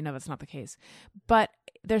people to let me know that's not the case. But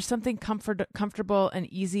there's something comfortable and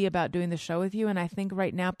easy about doing the show with you. And I think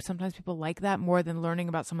right now, sometimes people like that more than learning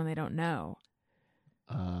about someone they don't know.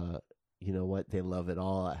 You know what? They love it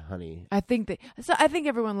all, honey. I think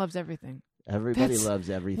everyone loves everything. Everybody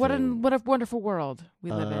loves everything. What a wonderful world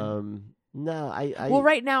we live in. No, I Well,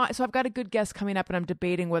 right now, so I've got a good guest coming up, and I'm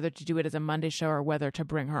debating whether to do it as a Monday show or whether to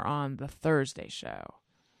bring her on the Thursday show.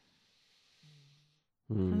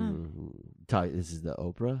 This is the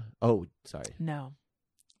Oprah? Oh, sorry. No.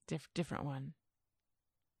 Different one.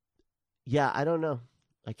 Yeah, I don't know.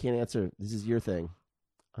 I can't answer. This is your thing.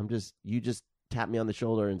 You just tap me on the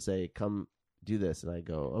shoulder and say, come do this. And I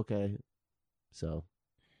go, okay. So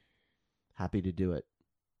happy to do it.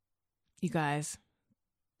 You guys,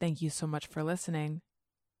 thank you so much for listening.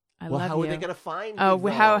 I love you. Well, how are they going to find me? Oh, though?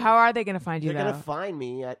 how are they going to find you, They're though? going to find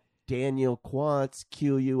me at Daniel Quantz,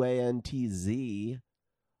 Quantz,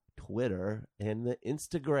 Twitter, and the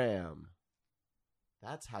Instagram.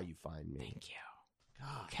 That's how you find me. Thank you.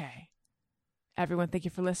 God. Okay. Everyone, thank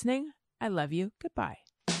you for listening. I love you. Goodbye.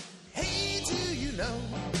 Hey, do you know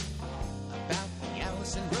about the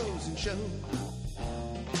Alison Rosen show?